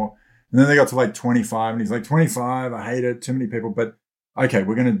any more. And then they got to like 25, and he's like, 25, I hate it, too many people. But okay,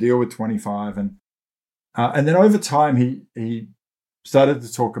 we're going to deal with 25. And then over time, he started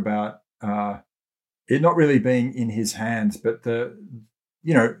to talk about it not really being in his hands, but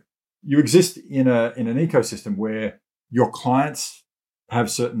you exist in an ecosystem where your clients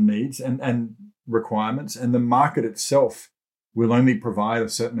have certain needs and requirements, and the market itself we'll only provide a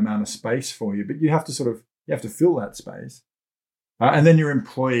certain amount of space for you, but you have to fill that space. And then your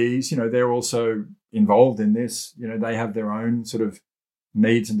employees, they're also involved in this. They have their own sort of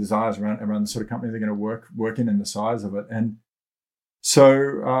needs and desires around the sort of company they're going to work in and the size of it. And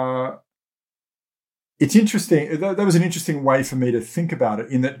so it's interesting. That was an interesting way for me to think about it,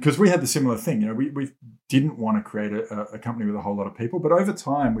 in that, because we had the similar thing. We didn't want to create a company with a whole lot of people, but over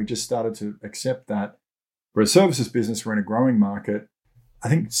time we just started to accept that we're a services business, we're in a growing market. I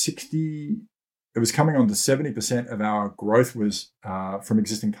think it was coming on to 70% of our growth was from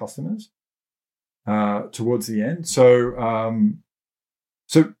existing customers towards the end. So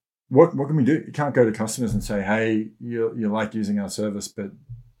what can we do? You can't go to customers and say, hey, you like using our service, but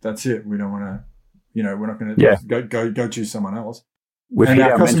that's it. We don't want to, we're not going to go choose someone else. We've hit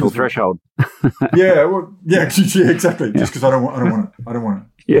our mental threshold. Yeah, exactly. Just because I don't want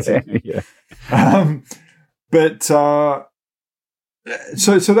it. Yeah. But so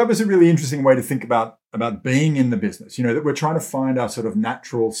that was a really interesting way to think about being in the business. That we're trying to find our sort of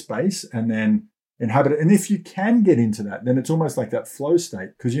natural space and then inhabit it. And if you can get into that, then it's almost like that flow state,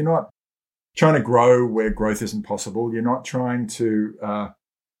 because you're not trying to grow where growth isn't possible. You're not trying to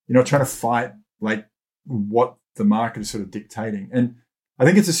fight like what the market is sort of dictating. And I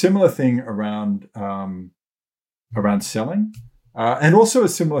think it's a similar thing around selling, and also a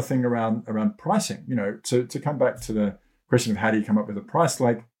similar thing around pricing. To come back to the question of how do you come up with a price,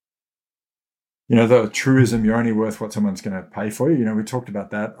 like, the truism, you're only worth what someone's going to pay for you. We talked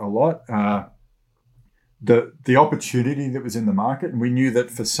about that a lot. The opportunity that was in the market, and we knew that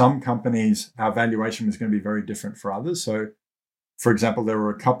for some companies, our valuation was going to be very different for others. So, for example, there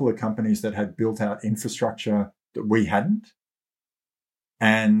were a couple of companies that had built out infrastructure that we hadn't.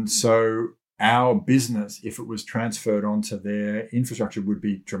 And so our business, if it was transferred onto their infrastructure, would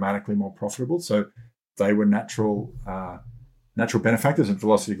be dramatically more profitable. So they were natural benefactors, and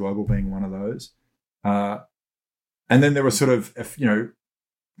Velocity Global being one of those. And then there were sort of,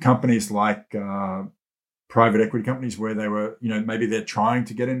 companies like private equity companies where they were, maybe they're trying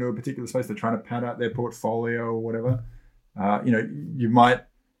to get into a particular space. They're trying to pad out their portfolio or whatever. You might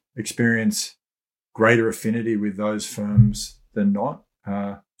experience greater affinity with those firms than not.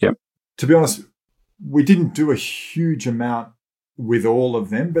 To be honest, we didn't do a huge amount with all of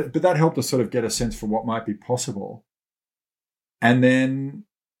them, but that helped us sort of get a sense for what might be possible. And then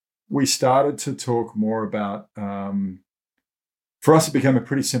we started to talk more about, for us, it became a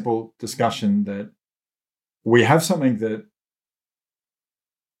pretty simple discussion that we have something that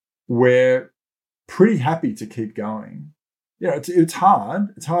we're pretty happy to keep going. It's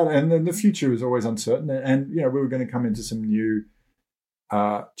hard. It's hard. And then the future is always uncertain. And, we were going to come into some new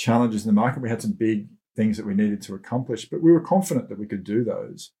challenges in the market. We had some big things that we needed to accomplish, but we were confident that we could do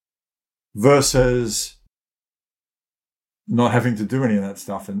those versus not having to do any of that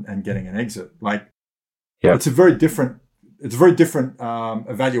stuff and getting an exit. It's a very different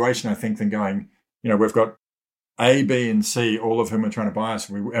evaluation, I think, than going, we've got A, B, and C, all of whom are trying to buy us,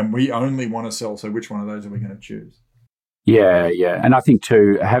 and we only want to sell. So which one of those are we going to choose? Yeah. And I think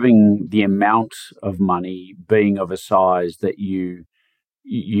too, having the amount of money being of a size that you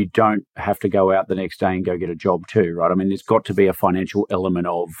don't have to go out the next day and go get a job too, right? I mean, there's got to be a financial element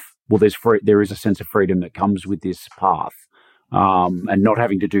of, there is a sense of freedom that comes with this path, and not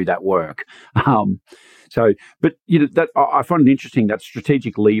having to do that work. But that I find it interesting, that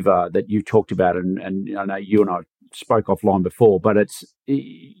strategic lever that you talked about, and I know you and I spoke offline before, but it's,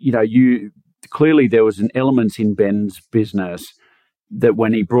 you clearly there was an element in Ben's business that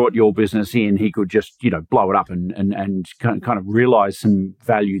when he brought your business in, he could just, blow it up and kind of realize some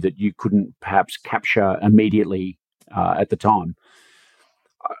value that you couldn't perhaps capture immediately at the time.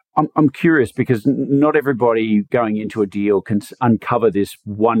 I'm curious, because not everybody going into a deal can uncover this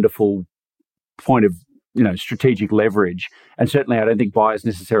wonderful point of, strategic leverage. And certainly I don't think buyers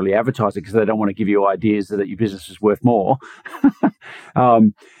necessarily advertise it because they don't want to give you ideas that your business is worth more.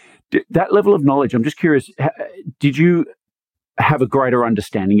 That level of knowledge, I'm just curious, did you have a greater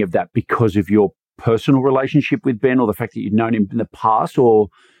understanding of that because of your personal relationship with Ben, or the fact that you'd known him in the past, or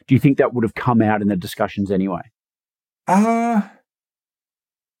do you think that would have come out in the discussions anyway? I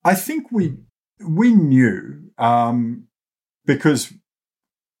think we knew, because,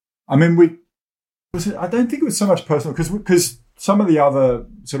 I mean, I don't think it was so much personal, because some of the other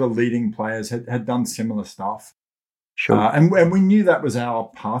sort of leading players had done similar stuff. Sure. And we knew that was our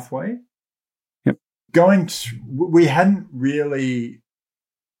pathway. Yep. We hadn't really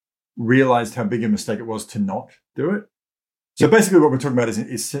realized how big a mistake it was to not do it. So basically what we're talking about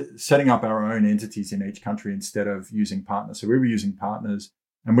is setting up our own entities in each country instead of using partners. So we were using partners,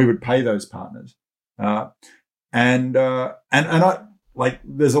 and we would pay those partners. and I like.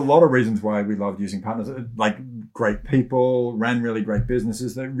 There's a lot of reasons why we loved using partners. Like great people, ran really great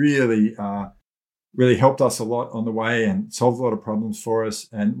businesses that really really helped us a lot on the way and solved a lot of problems for us,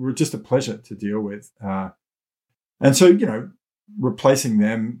 and were just a pleasure to deal with. And so, replacing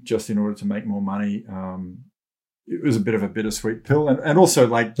them just in order to make more money, it was a bit of a bittersweet pill, and also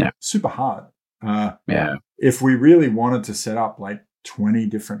super hard. If we really wanted to set up like 20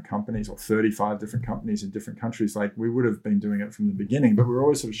 different companies or 35 different companies in different countries, like we would have been doing it from the beginning, but we were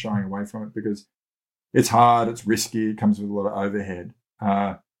always sort of shying away from it because it's hard, it's risky, it comes with a lot of overhead.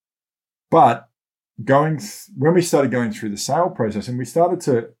 But when we started going through the sale process, and we started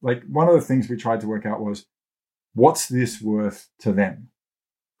to, like, one of the things we tried to work out was, what's this worth to them?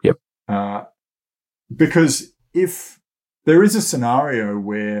 Yep. Because if there is a scenario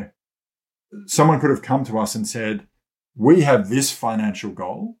where someone could have come to us and said, we have this financial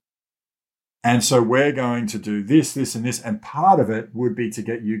goal, and so we're going to do this, this, and this, and part of it would be to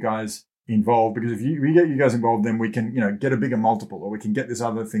get you guys involved, because if we get you guys involved, then we can, get a bigger multiple, or we can get this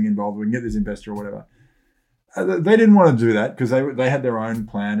other thing involved, we can get this investor or whatever. They didn't want to do that because they had their own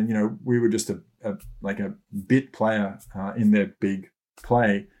plan, and we were just a bit player in their big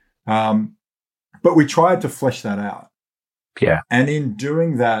play. But we tried to flesh that out. Yeah. And in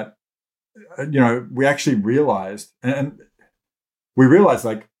doing that, we actually realized, like,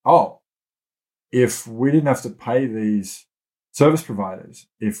 if we didn't have to pay these service providers,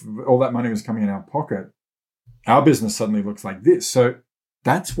 if all that money was coming in our pocket, our business suddenly looks like this. So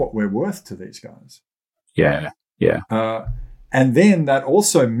that's what we're worth to these guys. Yeah. And then that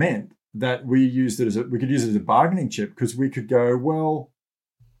also meant that we could use it as a bargaining chip, because we could go, well,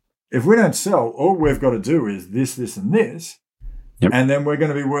 if we don't sell, all we've got to do is this, this, and this. Yep. And then we're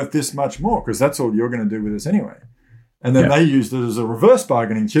going to be worth this much more, because that's all you're going to do with us anyway. And then they used it as a reverse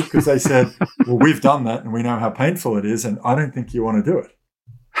bargaining chip, because they said, well, we've done that and we know how painful it is, and I don't think you want to do it.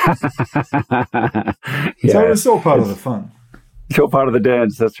 So it's all part of the fun. It's all part of the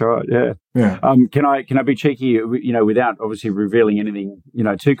dance. That's right. Yeah. Yeah. Can I be cheeky? Without obviously revealing anything,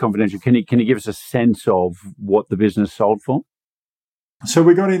 too confidential. Can you give us a sense of what the business sold for? So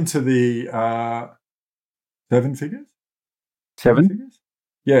we got into the 7 figures. 7 figures?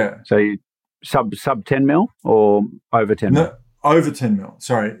 Yeah. So you sub 10 mil or over 10 mil? No, over 10 mil.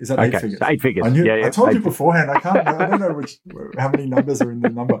 Sorry, is that 8 figures? So 8 figures. I told you beforehand. I don't know how many numbers are in the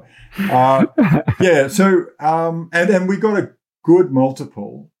number. So and we got a good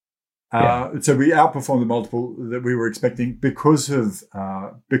multiple. So we outperformed the multiple that we were expecting because of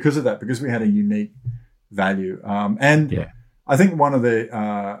that, because we had a unique value. I think one of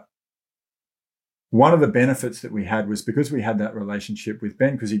the benefits that we had was because we had that relationship with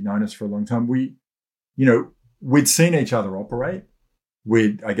Ben, because he'd known us for a long time. We'd seen each other operate.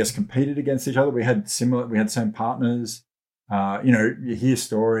 We'd, I guess, competed against each other. We had same partners. You hear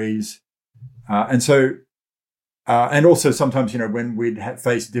stories, and also sometimes, when we'd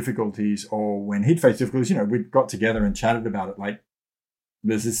faced difficulties, or when he'd faced difficulties, we'd got together and chatted about it. Like,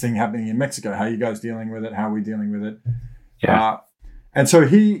 there's this thing happening in Mexico. How are you guys dealing with it? How are we dealing with it? Yeah. And so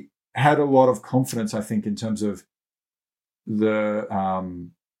he had a lot of confidence, I think, in terms of the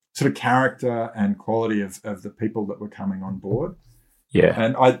sort of character and quality of the people that were coming on board. Yeah.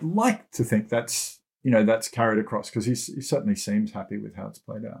 And I'd like to think that's carried across, because he certainly seems happy with how it's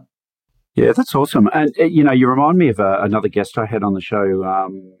played out. Yeah, that's awesome. And, you remind me of another guest I had on the show,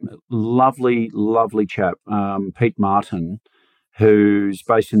 lovely, lovely chap, Pete Martin, who's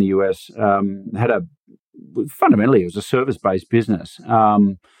based in the US, fundamentally, it was a service-based business,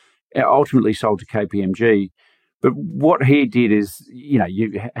 ultimately sold to KPMG. But what he did is,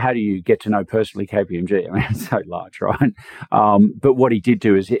 how do you get to know personally KPMG? I mean, it's so large, right? But what he did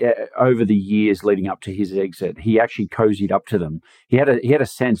do is, over the years leading up to his exit, he actually cozied up to them. He had a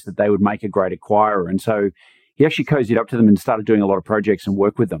sense that they would make a great acquirer, and so he actually cozied up to them and started doing a lot of projects and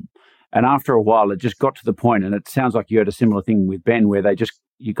work with them. And after a while, it just got to the point, and it sounds like you had a similar thing with Ben, where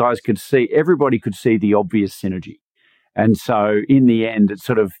everybody could see the obvious synergy. And so in the end, it's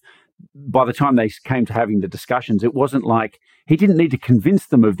sort of, by the time they came to having the discussions, it wasn't like he didn't need to convince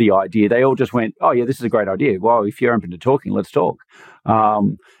them of the idea. They all just went, oh, yeah, this is a great idea. Well, if you're open to talking, let's talk.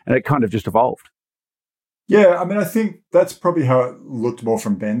 And it kind of just evolved. Yeah, I mean, I think that's probably how it looked more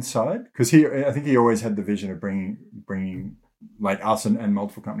from Ben's side, because I think he always had the vision of bringing like us and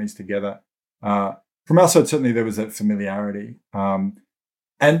multiple companies together. From our side, certainly there was that familiarity. And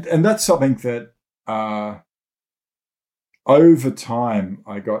that's something that over time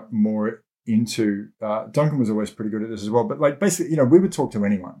I got more into. Duncan was always pretty good at this as well. But like basically, we would talk to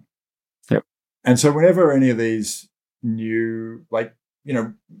anyone. Yep. And so whenever any of these new, like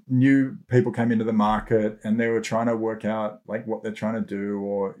new people came into the market and they were trying to work out like what they're trying to do,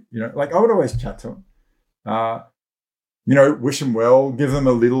 or, like I would always chat to them, wish them well, give them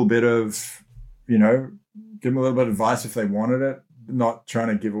a little bit of, give them a little bit of advice if they wanted it, not trying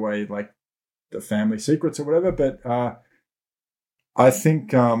to give away like the family secrets or whatever. But I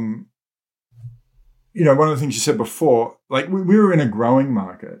think, one of the things you said before, like we were in a growing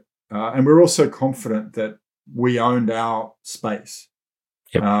market, and we were also confident that we owned our space.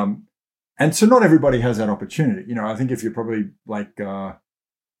 Yep. And so not everybody has that opportunity. I think if you're probably like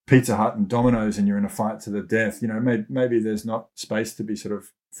Pizza Hut and Domino's and you're in a fight to the death, maybe there's not space to be sort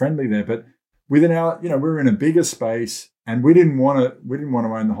of friendly there. But within our, we were in a bigger space and we didn't want to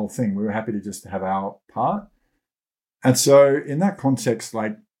own the whole thing. We were happy to just have our part. And so in that context,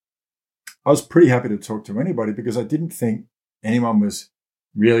 like I was pretty happy to talk to anybody because I didn't think anyone was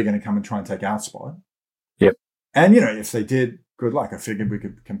really going to come and try and take our spot. Yep. And, if they did, good luck. I figured we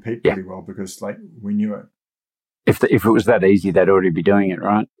could compete pretty well because like we knew it. If it was that easy, they'd already be doing it,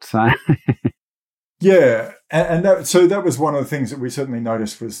 right? So yeah, and that was one of the things that we certainly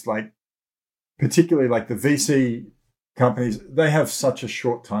noticed was like, particularly like the VC companies, they have such a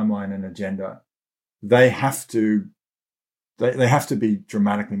short timeline and agenda. They have to be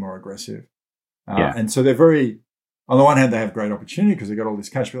dramatically more aggressive. And so they're very, on the one hand, they have great opportunity because they got all this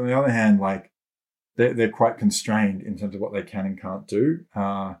cash, but on the other hand, like they're quite constrained in terms of what they can and can't do.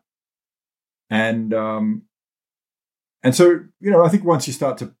 And so, I think once you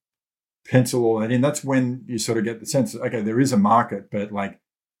start to pencil all that in, that's when you sort of get the sense that, okay, there is a market, but like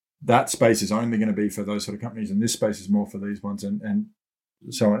that space is only going to be for those sort of companies and this space is more for these ones and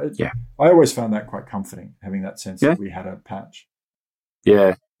so on. I always found that quite comforting, having that sense that we had a patch.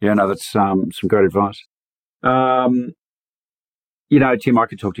 Yeah. Yeah, no, that's some great advice. Tim, I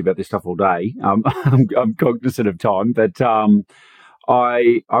could talk to you about this stuff all day. I'm cognizant of time, but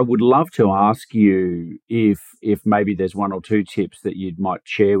I would love to ask you if maybe there's one or two tips that you might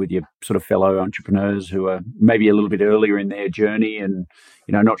share with your sort of fellow entrepreneurs who are maybe a little bit earlier in their journey and,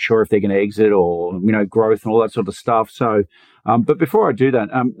 not sure if they're going to exit or, growth and all that sort of stuff. So, but before I do that,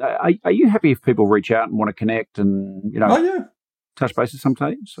 are you happy if people reach out and want to connect and, touch base at some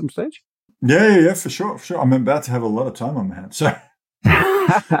stage? Yeah, for sure. I'm about to have a lot of time on my hands, so.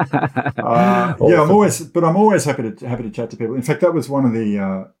 Awesome. I'm always happy to chat to people. In fact, that was one of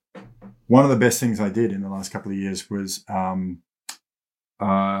the best things I did in the last couple of years was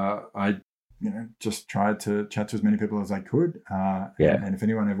I just tried to chat to as many people as I could. And if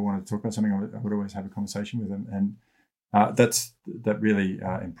anyone ever wanted to talk about something, I would always have a conversation with them, and that really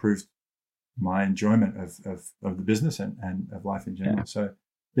improved my enjoyment of the business and of life in general. So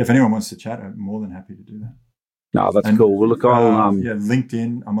if anyone wants to chat, I'm more than happy to do that. No, that's cool. Well, look, I'll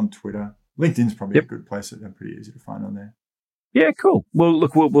LinkedIn. I'm on Twitter. LinkedIn's probably a good place. They're pretty easy to find on there. Yeah, cool. Well,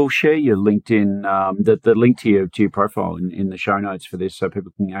 look, we'll share your LinkedIn, the link to your profile in the show notes for this, so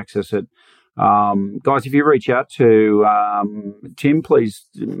people can access it. Guys, if you reach out to Tim, please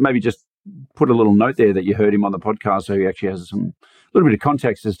maybe just put a little note there that you heard him on the podcast, so he actually has a little bit of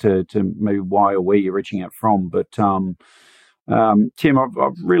context as to maybe why or where you're reaching out from. But Tim,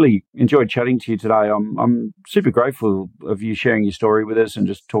 I've really enjoyed chatting to you today. I'm super grateful of you sharing your story with us and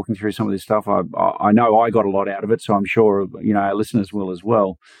just talking through some of this stuff. I know I got a lot out of it, so I'm sure our listeners will as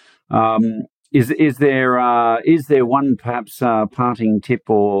well. Is there one perhaps parting tip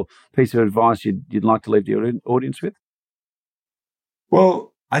or piece of advice you'd like to leave the audience with? Well,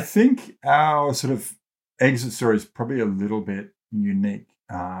 I think our sort of exit story is probably a little bit unique.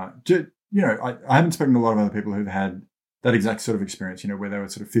 I haven't spoken to a lot of other people who've had that exact sort of experience, where they were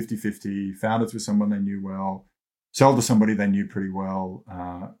sort of 50-50, founded with someone they knew well, sold to somebody they knew pretty well,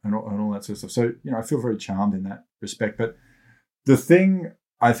 and all that sort of stuff. So, I feel very charmed in that respect. But the thing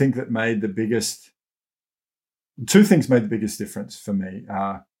I think that two things made the biggest difference for me.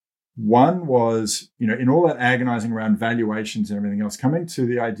 One was, in all that agonizing around valuations and everything else, coming to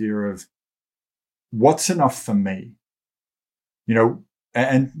the idea of what's enough for me,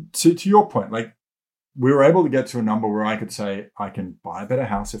 and to your point, like, we were able to get to a number where I could say, I can buy a better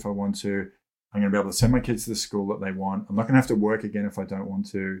house if I want to. I'm going to be able to send my kids to the school that they want. I'm not going to have to work again if I don't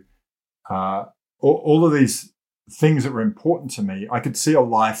want to. All of these things that were important to me, I could see a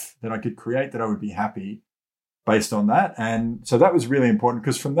life that I could create that I would be happy based on that. And so that was really important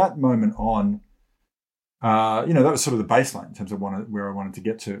because from that moment on, that was sort of the baseline in terms of where I wanted to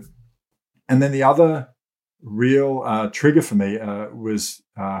get to. And then the other real trigger for me was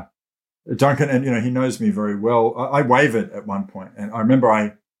Duncan, and he knows me very well. I wavered at one point, and I remember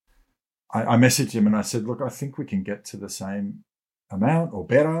I messaged him and I said, "Look, I think we can get to the same amount or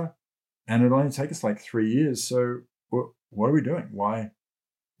better, and it'll only take us like 3 years. So what are we doing? Why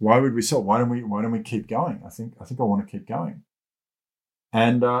would we sell? Why don't we keep going? I think I want to keep going.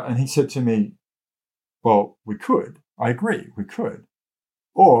 And he said to me, well, we could. I agree, we could.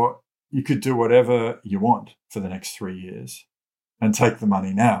 Or you could do whatever you want for the next 3 years and take the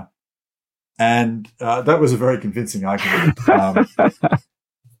money now. And that was a very convincing argument.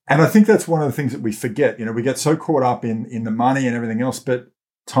 And I think that's one of the things that we forget. You know, we get so caught up in the money and everything else, but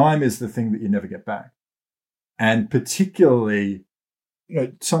time is the thing that you never get back. And particularly, you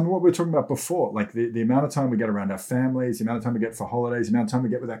know, some of what we were talking about before, like the amount of time we get around our families, the amount of time we get for holidays, the amount of time we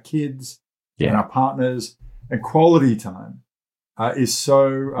get with our kids and our partners, and quality time is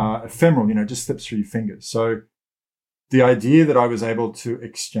so ephemeral, you know, just slips through your fingers. So the idea that I was able to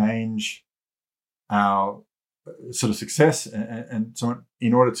exchange our sort of success and so on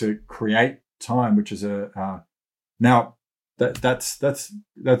in order to create time, which is now that's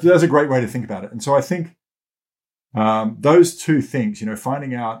a great way to think about it. And so I think those two things, you know,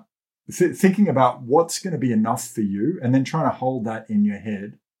 finding out, thinking about what's going to be enough for you, and then trying to hold that in your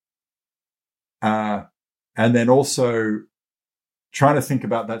head, and then also trying to think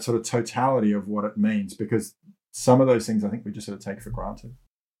about that sort of totality of what it means, because some of those things I think we just sort of take for granted.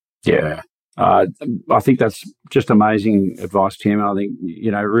 Yeah. I think that's just amazing advice, Tim. I think,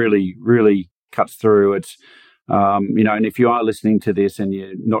 you know, really, really cuts through. It's, you know, and if you are listening to this and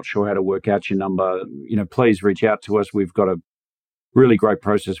you're not sure how to work out your number, you know, please reach out to us. We've got a really great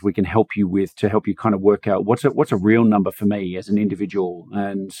process we can help you with to help you kind of work out what's a real number for me as an individual.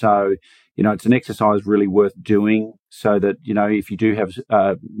 And so, you know, it's an exercise really worth doing, so that, you know, if you do have,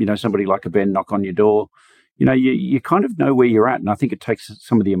 you know, somebody like a Ben knock on your door, you know, you kind of know where you're at. And I think it takes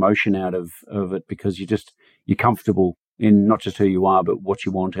some of the emotion out of it, because you're comfortable in not just who you are, but what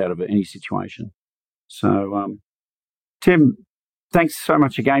you want out of any situation. So, Tim, thanks so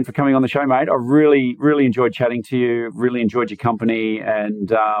much again for coming on the show, mate. I really, really enjoyed chatting to you, really enjoyed your company.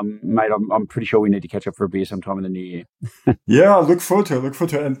 And, mate, I'm pretty sure we need to catch up for a beer sometime in the new year. Yeah, I look forward to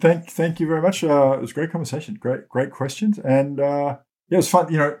it. And thank you very much. It was a great conversation. Great questions. And, yeah, it was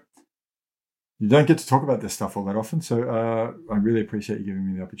fun. You know, you don't get to talk about this stuff all that often. So I really appreciate you giving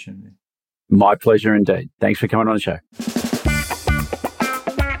me the opportunity. My pleasure indeed. Thanks for coming on the show.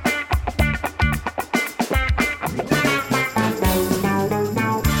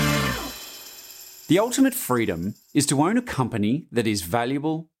 The ultimate freedom is to own a company that is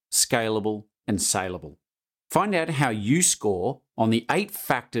valuable, scalable, and saleable. Find out how you score on the 8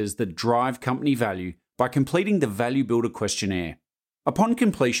 factors that drive company value by completing the Value Builder questionnaire. Upon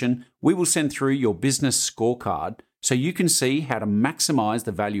completion, we will send through your business scorecard so you can see how to maximize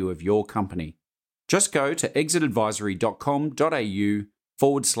the value of your company. Just go to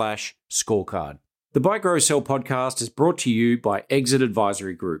exitadvisory.com.au/scorecard. The Buy, Grow, Sell podcast is brought to you by Exit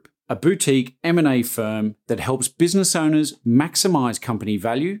Advisory Group, a boutique M&A firm that helps business owners maximize company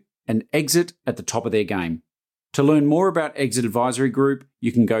value and exit at the top of their game. To learn more about Exit Advisory Group,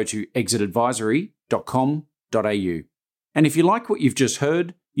 you can go to exitadvisory.com.au. And if you like what you've just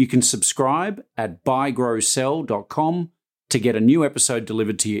heard, you can subscribe at buygrowsell.com to get a new episode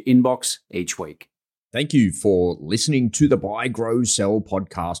delivered to your inbox each week. Thank you for listening to the Buy, Grow, Sell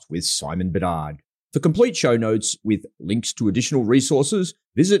podcast with Simon Bedard. For complete show notes with links to additional resources,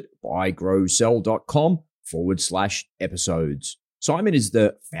 visit buygrowsell.com/episodes. Simon is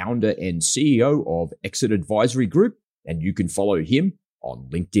the founder and CEO of Exit Advisory Group, and you can follow him on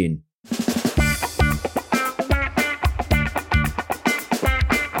LinkedIn.